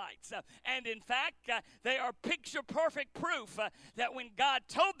Israelites. And in fact, they are picture-perfect proof that when God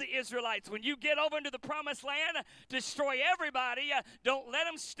told the Israelites, when you get over into the promised land, destroy everybody, don't let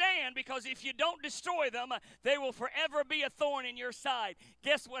them stand, because if you don't destroy them, they will forever be a thorn in your side.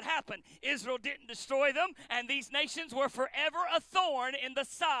 Guess what happened? Israel didn't destroy them, and these nations were forever a thorn in the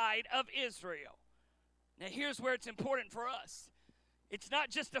side of Israel. Now here's where it's important for us. It's not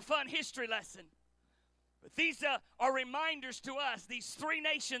just a fun history lesson. But these are reminders to us. These three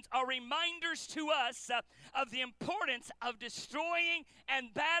nations are reminders to us of the importance of destroying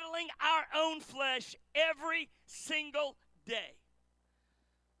and battling our own flesh every single day.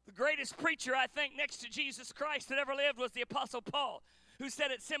 The greatest preacher, I think, next to Jesus Christ that ever lived was the Apostle Paul, who said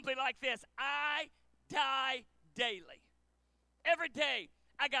it simply like this: I die daily. Every day,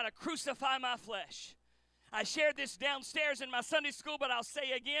 I got to crucify my flesh. I shared this downstairs in my Sunday school, but I'll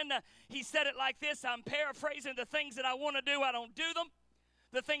say again, he said it like this. I'm paraphrasing: the things that I want to do, I don't do them.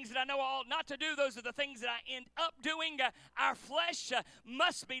 The things that I know I ought not to do, those are the things that I end up doing. Our flesh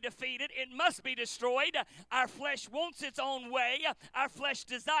must be defeated. It must be destroyed. Our flesh wants its own way. Our flesh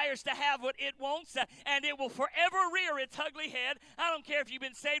desires to have what it wants, and it will forever rear its ugly head. I don't care if you've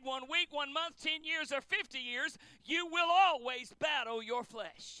been saved 1 week, 1 month, 10 years, or 50 years. You will always battle your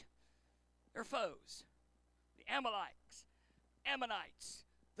flesh. They're foes. The Ammonites,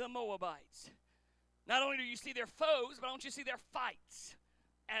 the Moabites. Not only do you see their foes, but I want you to see their fights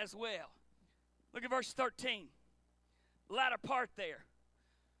as well. Look at verse 13. Latter part there.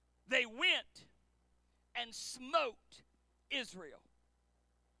 They went and smote Israel,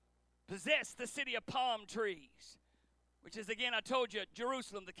 possessed the city of palm trees, which is, again, I told you,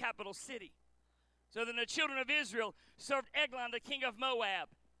 Jerusalem, the capital city. So then the children of Israel served Eglon, the king of Moab,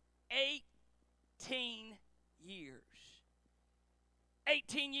 18 years.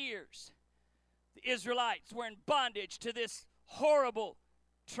 18 years. The Israelites were in bondage to this horrible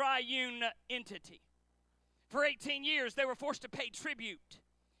triune entity. For 18 years, they were forced to pay tribute.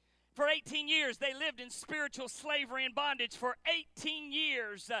 For 18 years, they lived in spiritual slavery and bondage. For 18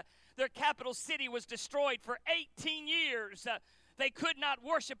 years, their capital city was destroyed. For 18 years, they could not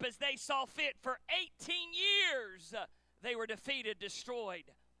worship as they saw fit. For 18 years, they were defeated, destroyed,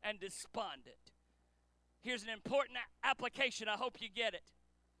 and despondent. Here's an important application. I hope you get it.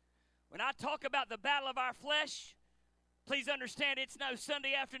 When I talk about the battle of our flesh, please understand it's no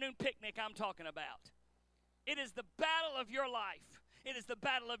Sunday afternoon picnic I'm talking about. It is the battle of your life. It is the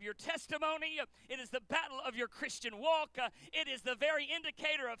battle of your testimony. It is the battle of your Christian walk. It is the very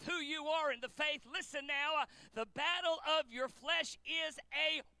indicator of who you are in the faith. Listen now, the battle of your flesh is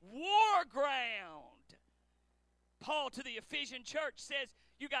a war ground. Paul to the Ephesian church says,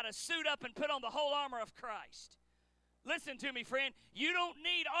 you got to suit up and put on the whole armor of Christ. Listen to me, friend. You don't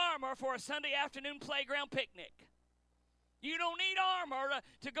need armor for a Sunday afternoon playground picnic. You don't need armor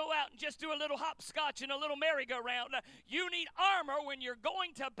to go out and just do a little hopscotch and a little merry-go-round. You need armor when you're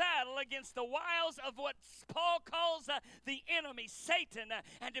going to battle against the wiles of what Paul calls the enemy, Satan.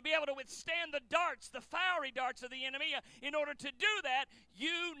 And to be able to withstand the darts, the fiery darts of the enemy, in order to do that,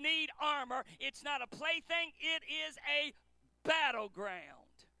 you need armor. It's not a plaything. It is a battleground.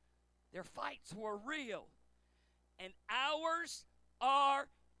 Their fights were real, and ours are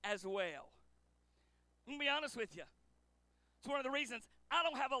as well. I'm going to be honest with you. It's one of the reasons I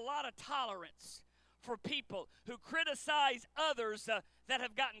don't have a lot of tolerance for people who criticize others that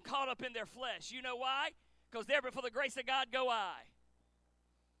have gotten caught up in their flesh. You know why? Because there before the grace of God go I.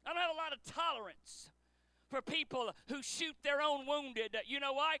 I don't have a lot of tolerance for people who shoot their own wounded. You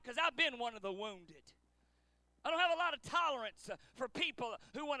know why? Because I've been one of the wounded. I don't have a lot of tolerance for people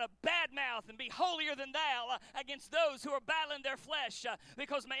who want to badmouth and be holier than thou against those who are battling their flesh.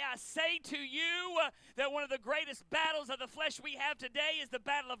 Because may I say to you that one of the greatest battles of the flesh we have today is the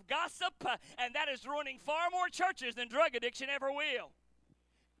battle of gossip, and that is ruining far more churches than drug addiction ever will.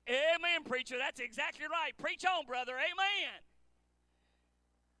 Amen, preacher. That's exactly right. Preach on, brother. Amen.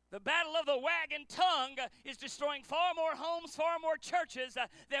 The battle of the wagging tongue is destroying far more homes, far more churches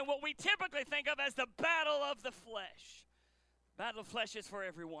than what we typically think of as the battle of the flesh. The battle of flesh is for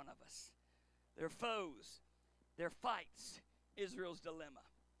every one of us. Their foes, their fights, Israel's dilemma.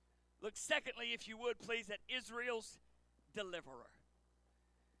 Look secondly, if you would please, at Israel's deliverer.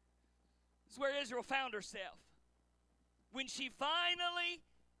 This is where Israel found herself. When she finally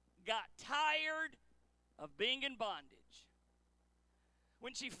got tired of being in bondage.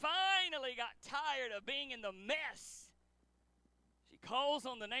 when she finally got tired of being in the mess, she calls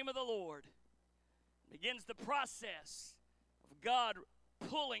on the name of the Lord, begins the process of God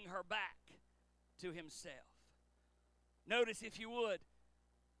pulling her back to himself. Notice, if you would,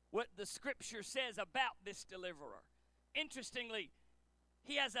 what the scripture says about this deliverer. Interestingly,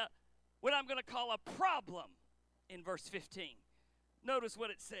 he has what I'm going to call a problem in verse 15. Notice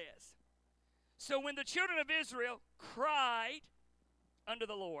what it says. So when the children of Israel cried unto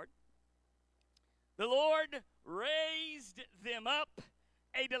the Lord raised them up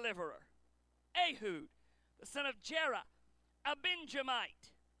a deliverer, Ehud, the son of Jerah, a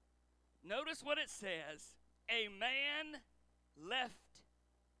Benjamite. Notice what it says, a man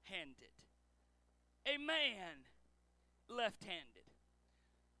left-handed. A man left-handed.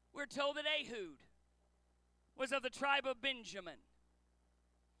 We're told that Ehud was of the tribe of Benjamin.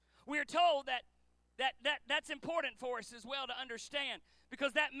 We're told that's important for us as well to understand,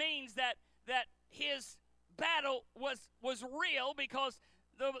 because that means that his battle was real, because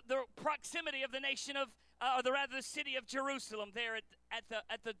the proximity of the nation of, the city of Jerusalem there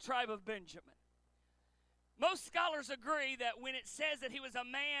at the tribe of Benjamin. Most scholars agree that when it says that he was a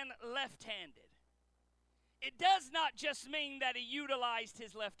man left-handed, it does not just mean that he utilized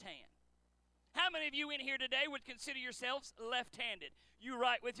his left hand. How many of you in here today would consider yourselves left-handed? You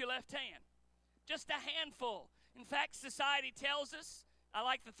write with your left hand. Just a handful. In fact, society tells us, I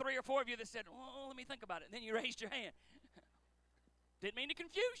like the 3 or 4 of you that said, well, let me think about it, and then you raised your hand. Didn't mean to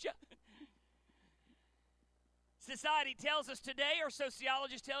confuse you. Society tells us today, or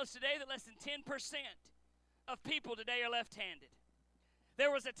sociologists tell us today, that less than 10% of people today are left-handed.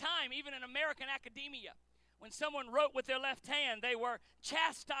 There was a time, even in American academia, when someone wrote with their left hand, they were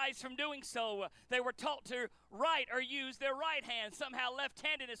chastised from doing so. They were taught to write or use their right hand. Somehow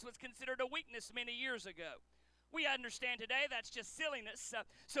left-handedness was considered a weakness many years ago. We understand today that's just silliness.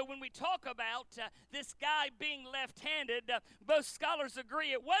 So when we talk about this guy being left-handed, both scholars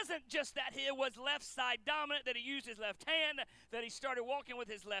agree it wasn't just that he was left side dominant, that he used his left hand, that he started walking with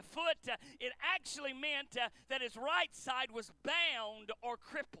his left foot. It actually meant that his right side was bound or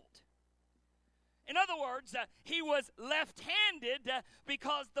crippled. In other words, he was left-handed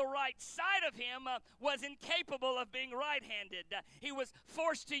because the right side of him was incapable of being right-handed. He was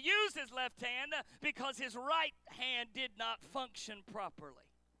forced to use his left hand because his right hand did not function properly.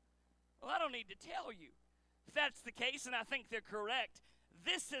 Well, I don't need to tell you. If that's the case, and I think they're correct,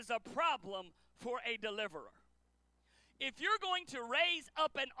 this is a problem for a deliverer. If you're going to raise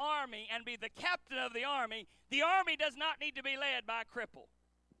up an army and be the captain of the army does not need to be led by a cripple.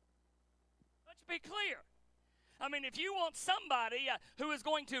 Let's be clear. I mean, if you want somebody who is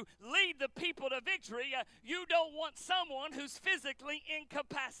going to lead the people to victory, you don't want someone who's physically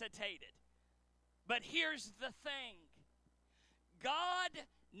incapacitated. But here's the thing. God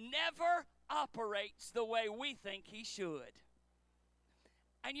never operates the way we think he should.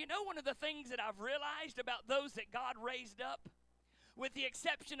 And you know one of the things that I've realized about those that God raised up? With the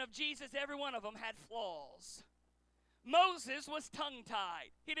exception of Jesus, every one of them had flaws. Moses was tongue-tied.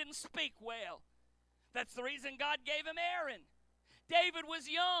 He didn't speak well. That's the reason God gave him Aaron. David was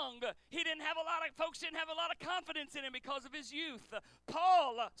young. Folks didn't have a lot of confidence in him because of his youth.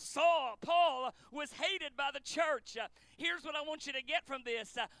 Paul was hated by the church. Here's what I want you to get from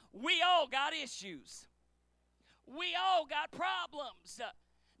this. We all got issues. We all got problems.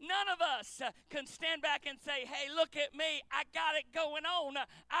 None of us can stand back and say, hey, look at me, I got it going on.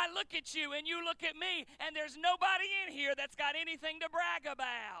 I look at you and you look at me, and there's nobody in here that's got anything to brag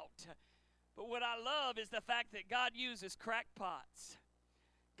about. But what I love is the fact that God uses cracked pots.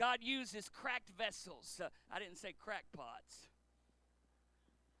 God uses cracked vessels. I didn't say crackpots.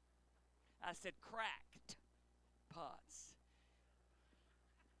 I said cracked pots.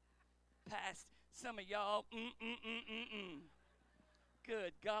 Past some of y'all,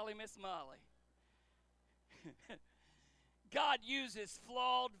 Good golly, Miss Molly. God uses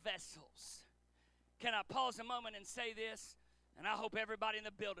flawed vessels. Can I pause a moment and say this? And I hope everybody in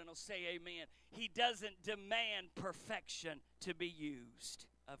the building will say amen. He doesn't demand perfection to be used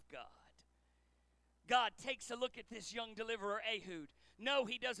of God. God takes a look at this young deliverer, Ehud. No,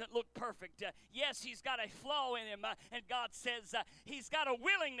 he doesn't look perfect. Yes, he's got a flaw in him. And God says he's got a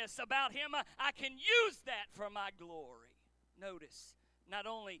willingness about him. I can use that for my glory. Notice, not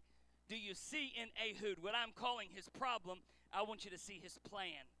only do you see in Ehud what I'm calling his problem, I want you to see his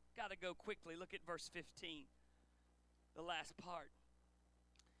plan. Got to go quickly. Look at verse 15, the last part.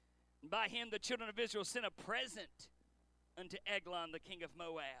 By him the children of Israel sent a present unto Eglon, the king of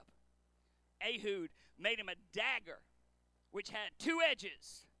Moab. Ehud made him a dagger which had two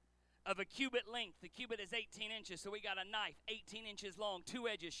edges, of a cubit length. The cubit is 18 inches, so we got a knife 18 inches long, 2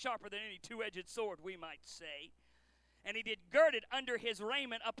 edges, sharper than any two-edged sword, we might say. And he did gird it under his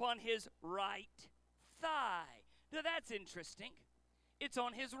raiment upon his right thigh. Now that's interesting. It's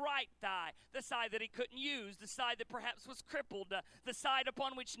on his right thigh, the side that he couldn't use, the side that perhaps was crippled, the side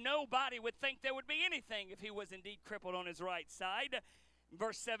upon which nobody would think there would be anything if he was indeed crippled on his right side.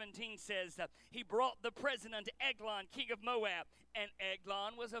 Verse 17 says, he brought the present unto Eglon, king of Moab, and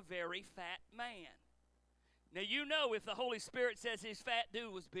Eglon was a very fat man. Now you know if the Holy Spirit says his fat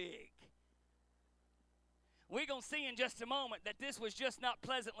dude was big. We're going to see in just a moment that this was just not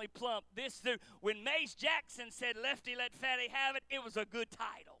pleasantly plump. This dude, when Mace Jackson said, "Lefty, let fatty have it," it was a good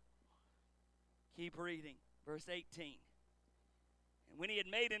title. Keep reading. Verse 18. And when he had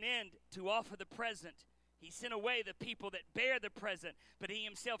made an end to offer the present, he sent away the people that bare the present. But he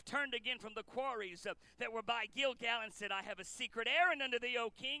himself turned again from the quarries that were by Gilgal and said, "I have a secret errand unto thee, O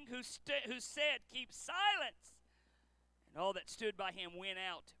king," who said, "Keep silence." And all that stood by him went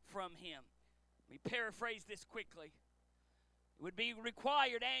out from him. Let me paraphrase this quickly. It would be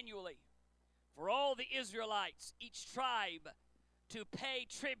required annually for all the Israelites, each tribe, to pay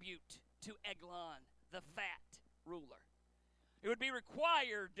tribute to Eglon, the fat ruler. It would be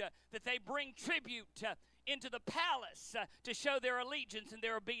required that they bring tribute into the palace to show their allegiance and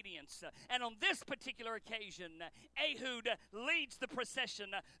their obedience. And on this particular occasion, Ehud leads the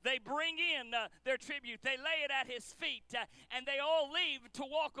procession. They bring in their tribute. They lay it at his feet, and they all leave to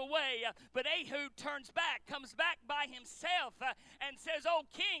walk away. But Ehud turns back, comes back by himself, and says, "O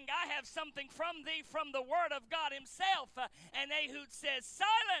king, I have something from thee from the word of God himself." And Ehud says,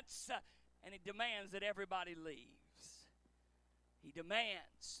 "Silence!" And he demands that everybody leaves. He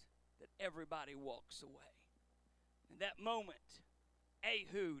demands that everybody walks away. In that moment,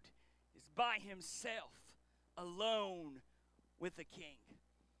 Ehud is by himself, alone with the king.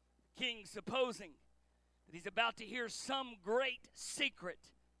 The king, supposing that he's about to hear some great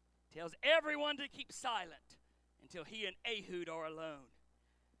secret, tells everyone to keep silent until he and Ehud are alone.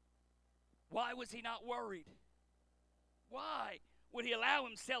 Why was he not worried? Why would he allow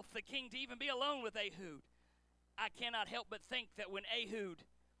himself, the king, to even be alone with Ehud? I cannot help but think that when Ehud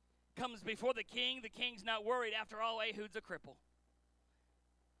comes before the king's not worried. After all, Ehud's a cripple.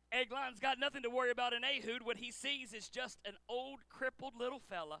 Eglon's got nothing to worry about in Ehud. What he sees is just an old, crippled little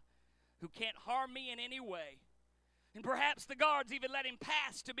fella who can't harm me in any way. And perhaps the guards even let him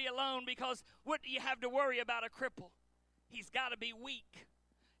pass to be alone, because what do you have to worry about a cripple? He's got to be weak.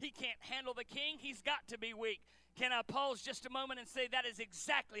 He can't handle the king. He's got to be weak. Can I pause just a moment and say that is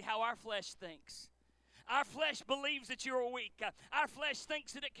exactly how our flesh thinks. Our flesh believes that you're weak. Our flesh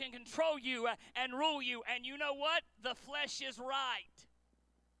thinks that it can control you and rule you. And you know what? The flesh is right.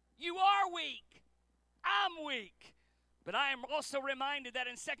 You are weak. I'm weak. But I am also reminded that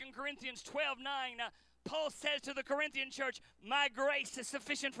in 2 Corinthians 12:9, Paul says to the Corinthian church, "My grace is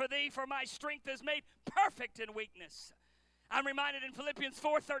sufficient for thee, for my strength is made perfect in weakness." I'm reminded in Philippians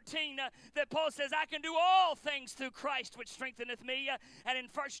 4:13 that Paul says, "I can do all things through Christ which strengtheneth me." And in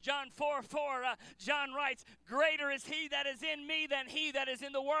 1 John 4:4, John writes, "Greater is he that is in me than he that is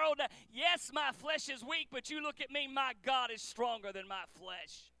in the world." Yes, my flesh is weak, but you look at me, my God is stronger than my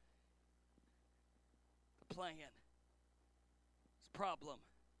flesh. The plan, his problem.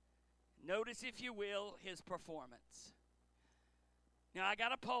 Notice, if you will, his performance. Now, I got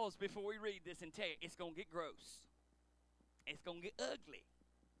to pause before we read this and tell you, it's going to get gross. It's going to get ugly.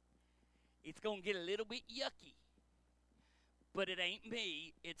 It's going to get a little bit yucky. But it ain't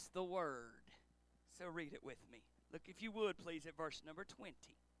me, it's the Word. So read it with me. Look, if you would, please, at verse number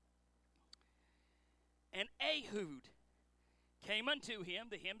 20. And Ehud came unto him,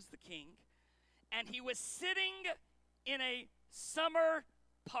 the hymn's the king, and he was sitting in a summer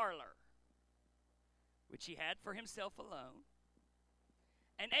parlor, which he had for himself alone.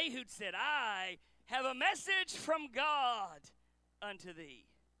 And Ehud said, "I have a message from God unto thee."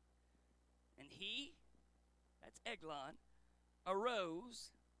 And he, that's Eglon,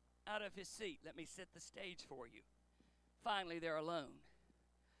 arose out of his seat. Let me set the stage for you. Finally, they're alone.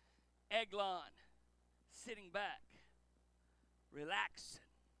 Eglon, sitting back, relaxing,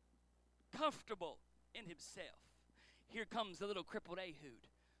 comfortable in himself. Here comes the little crippled Ehud.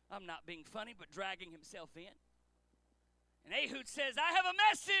 I'm not being funny, but dragging himself in. And Ehud says, "I have a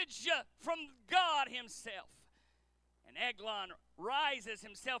message from God himself." And Eglon rises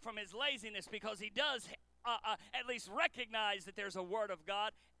himself from his laziness, because he does at least recognize that there's a word of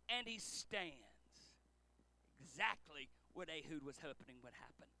God, and he stands. Exactly what Ehud was hoping would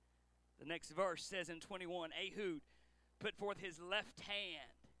happen. The next verse says in 21, Ehud put forth his left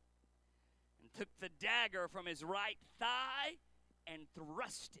hand and took the dagger from his right thigh and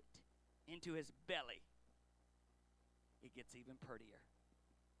thrust it into his belly, it gets even prettier.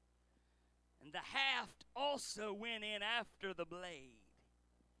 And the haft also went in after the blade,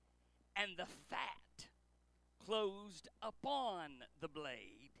 and the fat closed upon the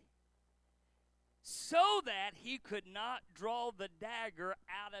blade, so that he could not draw the dagger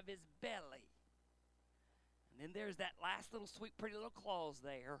out of his belly. And then there's that last little sweet, pretty little clause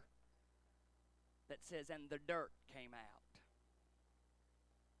there that says, and the dirt came out.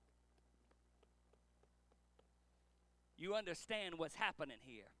 You understand what's happening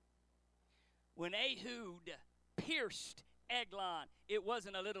here. When Ehud pierced Eglon, it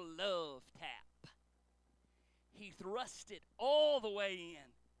wasn't a little love tap. He thrust it all the way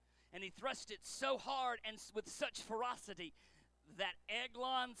in. And he thrust it so hard and with such ferocity that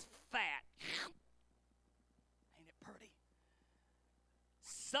Eglon's fat, ain't it pretty,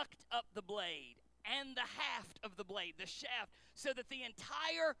 sucked up the blade and the haft of the blade, the shaft, so that the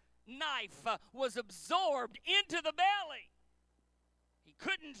entire knife was absorbed into the belly. He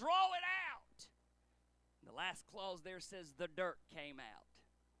couldn't draw it out. The last clause there says the dirt came out.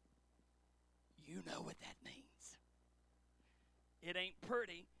 You know what that means. It ain't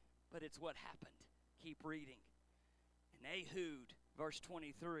pretty, but it's what happened. Keep reading. And Ehud, verse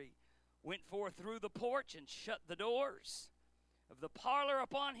 23, went forth through the porch and shut the doors of the parlor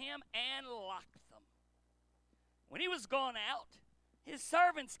upon him and locked them. When he was gone out, his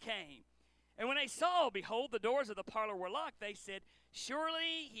servants came. And when they saw, behold, the doors of the parlor were locked, they said,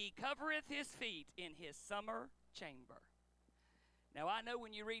 surely he covereth his feet in his summer chamber. Now, I know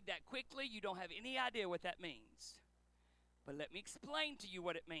when you read that quickly, you don't have any idea what that means. But let me explain to you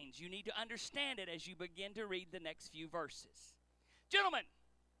what it means. You need to understand it as you begin to read the next few verses. Gentlemen,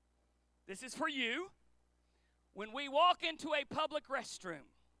 this is for you. When we walk into a public restroom,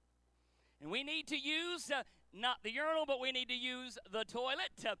 and we need to use not the urinal, but we need to use the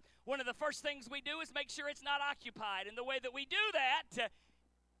toilet, one of the first things we do is make sure it's not occupied. And the way that we do that,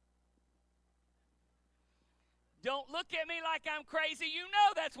 don't look at me like I'm crazy. You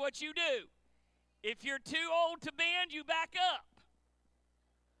know that's what you do. If you're too old to bend, you back up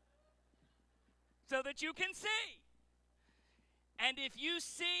so that you can see. And if you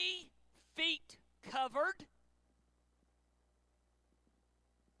see feet covered,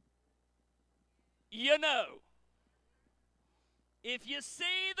 you know. If you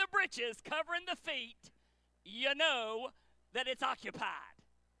see the breeches covering the feet, you know that it's occupied.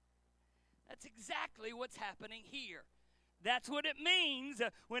 That's exactly what's happening here. That's what it means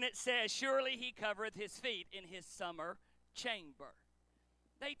when it says, surely he covereth his feet in his summer chamber.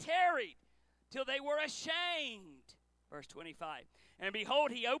 They tarried till they were ashamed. Verse 25. And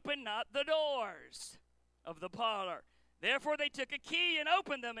behold, he opened not the doors of the parlor. Therefore they took a key and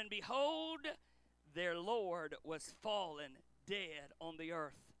opened them, and behold, their Lord was fallen dead on the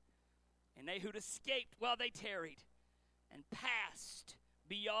earth. And Ehud escaped while they tarried, and passed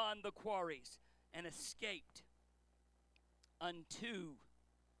beyond the quarries, and escaped unto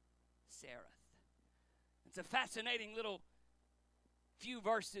Sareth. It's a fascinating little few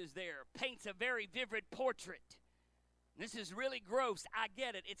verses there. Paints a very vivid portrait. This is really gross. I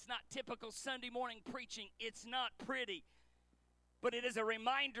get it. It's not typical Sunday morning preaching. It's not pretty. But it is a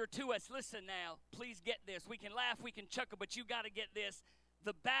reminder to us. Listen now. Please get this. We can laugh, we can chuckle, but you got to get this.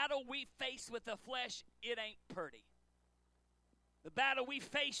 The battle we face with the flesh, it ain't pretty. The battle we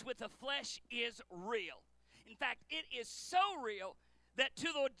face with the flesh is real. In fact, it is so real that to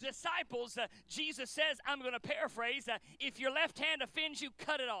the disciples, Jesus says, I'm going to paraphrase, if your left hand offends you,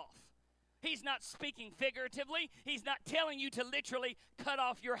 cut it off. He's not speaking figuratively. He's not telling you to literally cut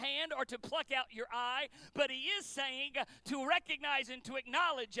off your hand or to pluck out your eye, but he is saying to recognize and to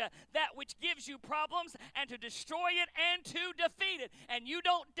acknowledge that which gives you problems and to destroy it and to defeat it. And you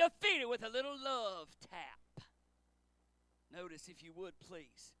don't defeat it with a little love tap. Notice, if you would,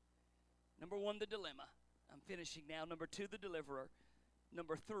 please. Number one, the dilemma. I'm finishing now. Number two, the deliverer.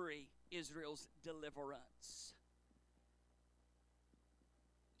 Number three, Israel's deliverance.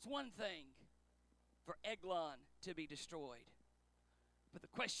 It's one thing for Eglon to be destroyed. But the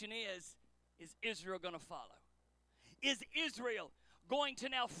question is Israel going to follow? Is Israel going to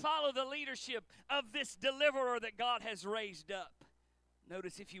now follow the leadership of this deliverer that God has raised up?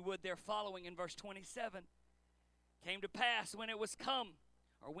 Notice, if you would, they're following in verse 27. Came to pass when he was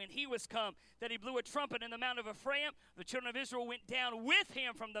come, that he blew a trumpet in the mount of Ephraim. The children of Israel went down with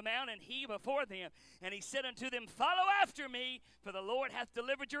him from the mount, and he before them. And he said unto them, follow after me, for the Lord hath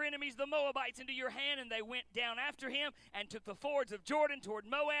delivered your enemies, the Moabites, into your hand. And they went down after him, and took the fords of Jordan toward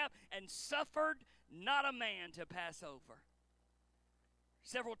Moab, and suffered not a man to pass over.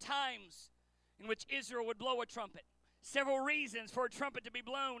 Several times in which Israel would blow a trumpet. several reasons for a trumpet to be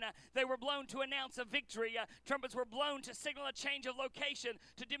blown. They were blown to announce a victory. Trumpets were blown to signal a change of location,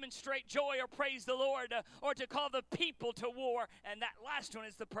 to demonstrate joy or praise the Lord, or to call the people to war. And that last one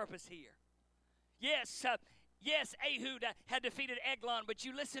is the purpose here. Yes, Ehud had defeated Eglon, but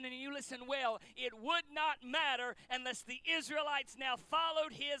you listen and you listen well. It would not matter unless the Israelites now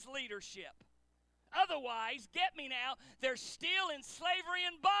followed his leadership. Otherwise, get me now, they're still in slavery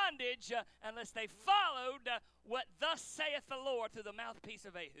and bondage unless they followed what thus saith the Lord through the mouthpiece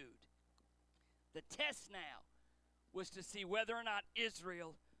of Ehud. The test now was to see whether or not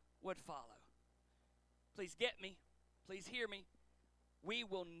Israel would follow. Please get me. Please hear me. We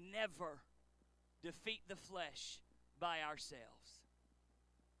will never defeat the flesh by ourselves.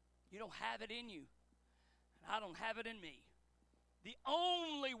 You don't have it in you, and I don't have it in me. The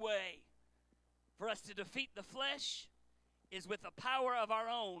only way for us to defeat the flesh is with the power of our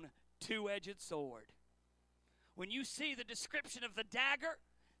own two-edged sword. When you see the description of the dagger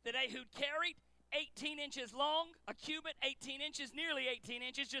that Ehud carried, 18 inches long, a cubit, 18 inches, nearly 18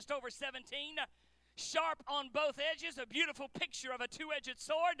 inches, just over 17, sharp on both edges, a beautiful picture of a two-edged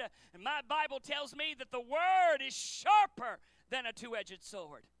sword. And my Bible tells me that the word is sharper than a two-edged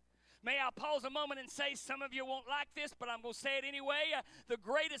sword. May I pause a moment and say, some of you won't like this, but I'm going to say it anyway. The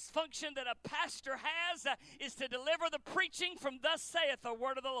greatest function that a pastor has is to deliver the preaching from thus saith the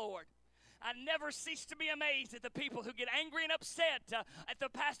word of the Lord. I never cease to be amazed at the people who get angry and upset at the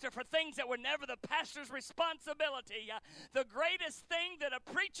pastor for things that were never the pastor's responsibility. The greatest thing that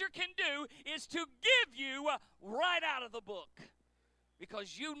a preacher can do is to give you right out of the book,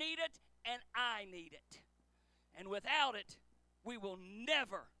 because you need it and I need it. And without it, we will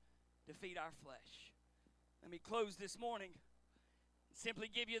never defeat our flesh. Let me close this morning and simply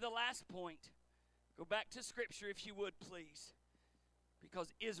give you the last point. Go back to Scripture if you would, please.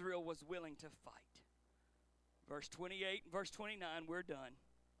 Because Israel was willing to fight. Verse 28 and verse 29, we're done.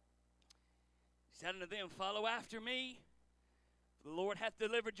 He said unto them, follow after me, for the Lord hath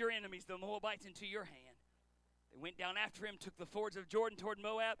delivered your enemies, the Moabites, into your hand. They went down after him, took the fords of Jordan toward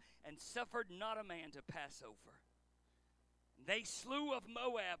Moab, and suffered not a man to pass over. They slew of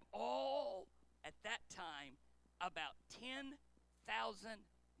Moab all at that time about 10,000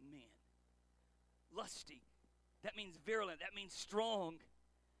 men. Lusty. That means virulent. That means strong.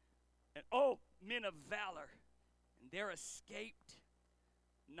 And men of valor. And there escaped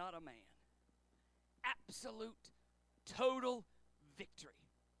not a man. Absolute, total victory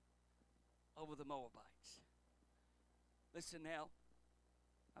over the Moabites. Listen now.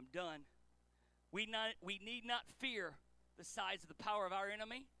 I'm done. We need not fear the size of the power of our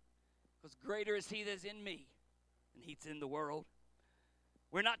enemy, because greater is he that is in me than he's in the world.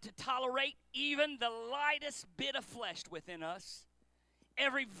 We're not to tolerate even the lightest bit of flesh within us.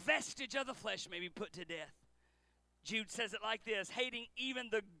 Every vestige of the flesh may be put to death. Jude says it like this, hating even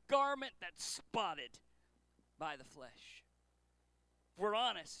the garment that's spotted by the flesh. If we're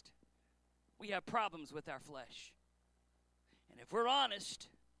honest, we have problems with our flesh. And if we're honest,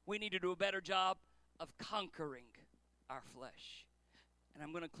 we need to do a better job of conquering our flesh. And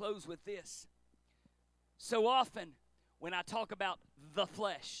I'm going to close with this. So often, when I talk about the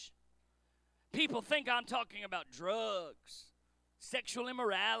flesh, people think I'm talking about drugs, sexual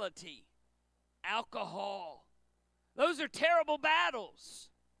immorality, alcohol. Those are terrible battles.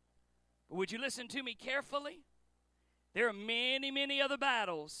 But would you listen to me carefully? There are many, many other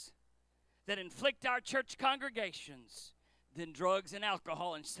battles that inflict our church congregations than drugs and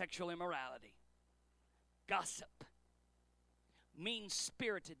alcohol and sexual immorality. Gossip,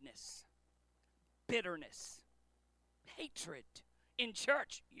 mean-spiritedness, bitterness, hatred. In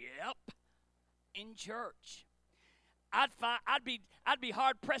church, yep, in church. I'd be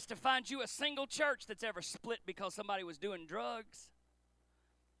hard-pressed to find you a single church that's ever split because somebody was doing drugs.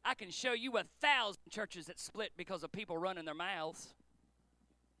 I can show you 1,000 churches that split because of people running their mouths.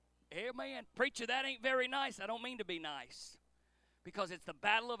 Amen. Preacher, that ain't very nice. I don't mean to be nice, because it's the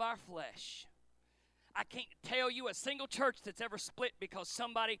battle of our flesh. I can't tell you a single church that's ever split because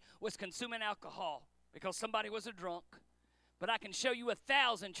somebody was consuming alcohol, because somebody was a drunk. But I can show you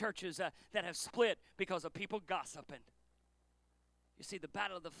 1,000 churches that have split because of people gossiping. You see, the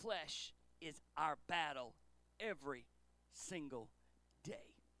battle of the flesh is our battle every single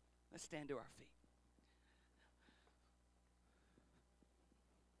day. Let's stand to our feet.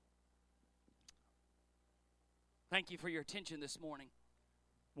 Thank you for your attention this morning.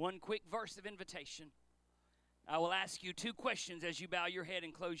 One quick verse of invitation. I will ask you 2 questions as you bow your head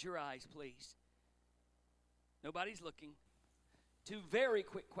and close your eyes, please. Nobody's looking. 2 very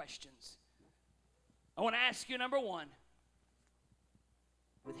quick questions. I want to ask you, number 1,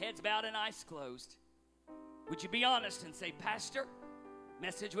 with heads bowed and eyes closed, Would you be honest and say, Pastor,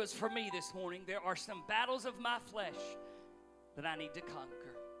 message was for me this morning. There are some battles of my flesh that I need to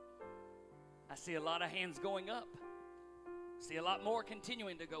conquer. I see a lot of hands going up. See a lot more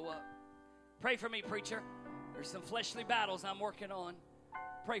continuing to go up. Pray for me, preacher. There's some fleshly battles I'm working on.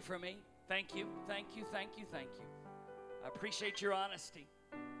 Pray for me. Thank you, thank you, thank you, thank you. I appreciate your honesty.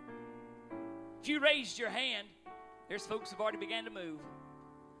 If you raised your hand, there's folks who've already began to move.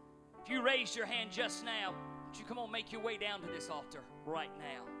 If you raised your hand just now, would you come on, make your way down to this altar right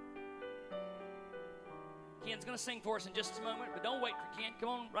now? Ken's going to sing for us in just a moment, but don't wait for Ken. Come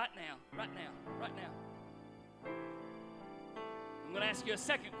on, right now, right now, right now. I'm going to ask you a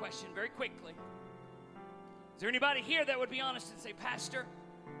second question very quickly. Is there anybody here that would be honest and say, Pastor,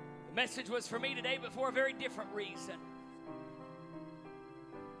 the message was for me today, but for a very different reason.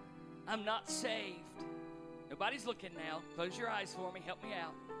 I'm not saved. Nobody's looking now. Close your eyes for me. Help me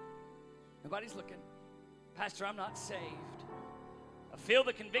out. Nobody's looking. Pastor, I'm not saved. I feel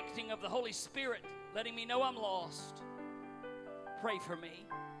the convicting of the Holy Spirit letting me know I'm lost. Pray for me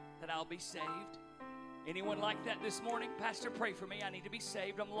that I'll be saved. Anyone like that this morning? Pastor, pray for me. I need to be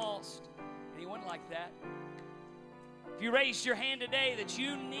saved. I'm lost. Anyone like that? If you raised your hand today that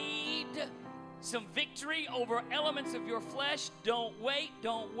you need some victory over elements of your flesh, don't wait,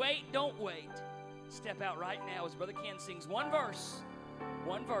 don't wait, don't wait. Step out right now as Brother Ken sings one verse and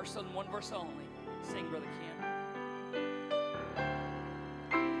one verse only. Sing, Brother Ken.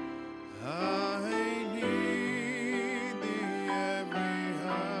 I need thee every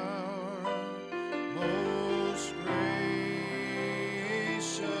hour, most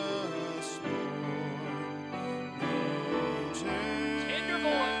gracious Lord. No tender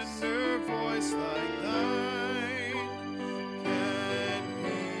voice like thine can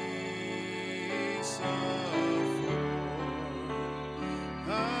peace afford. I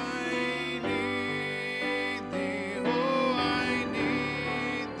need thee, oh, I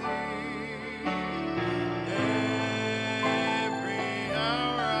need thee. Every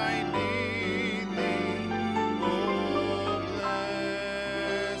hour I need thee. Oh,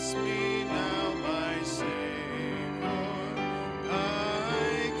 bless me now, my Savior. I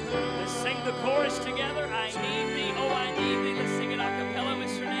come. Let's sing the chorus together. I need thee, oh, I need thee. Let's sing it a cappella,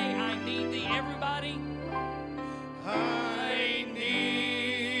 Miss Renee. I need thee, everybody. I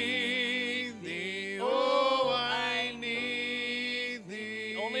need thee, oh, I need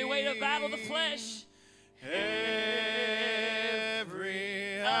thee. The only way to battle the flesh. Every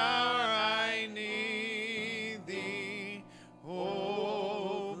hour I need thee.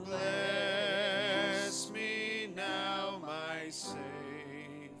 Oh, bless me now, my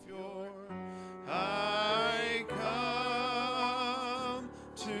Savior. I come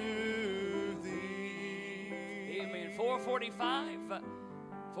to thee. Amen.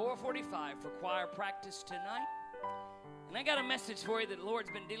 4:45 for choir practice tonight. And I got a message for you that the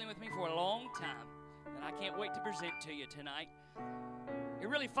Lord's been dealing with me for a long time, and I can't wait to present to you tonight. It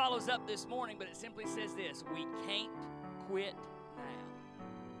really follows up this morning, but it simply says this: we can't quit now.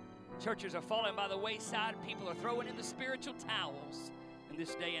 Churches are falling by the wayside. People are throwing in the spiritual towels in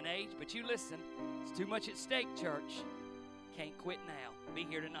this day and age. But you listen, it's too much at stake, church. Can't quit now. Be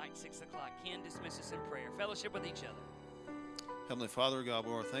here tonight, 6 o'clock. Ken, dismiss us in prayer. Fellowship with each other. Heavenly Father, God,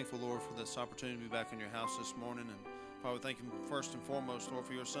 we are thankful, Lord, for this opportunity to be back in your house this morning. And Father, we thank you first and foremost, Lord,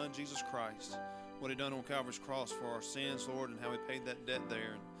 for your Son, Jesus Christ, what he done on Calvary's cross for our sins, Lord, and how he paid that debt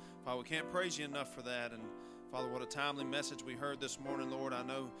there. And Father, we can't praise you enough for that. And Father, what a timely message we heard this morning, Lord. I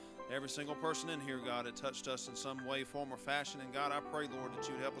know every single person in here, God, it touched us in some way, form, or fashion. And God, I pray, Lord, that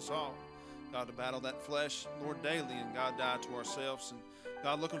you would help us all, God, to battle that flesh, Lord, daily, and God, die to ourselves. And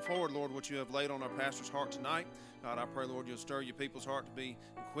God, looking forward, Lord, what you have laid on our pastor's heart tonight. God, I pray, Lord, you'll stir your people's heart to be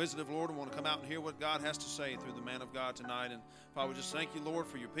inquisitive, Lord, and want to come out and hear what God has to say through the man of God tonight. And Father, we just thank you, Lord,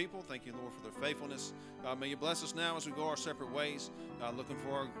 for your people. Thank you, Lord, for their faithfulness. God, may you bless us now as we go our separate ways. God, looking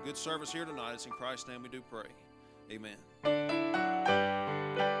for our good service here tonight. It's in Christ's name we do pray. Amen.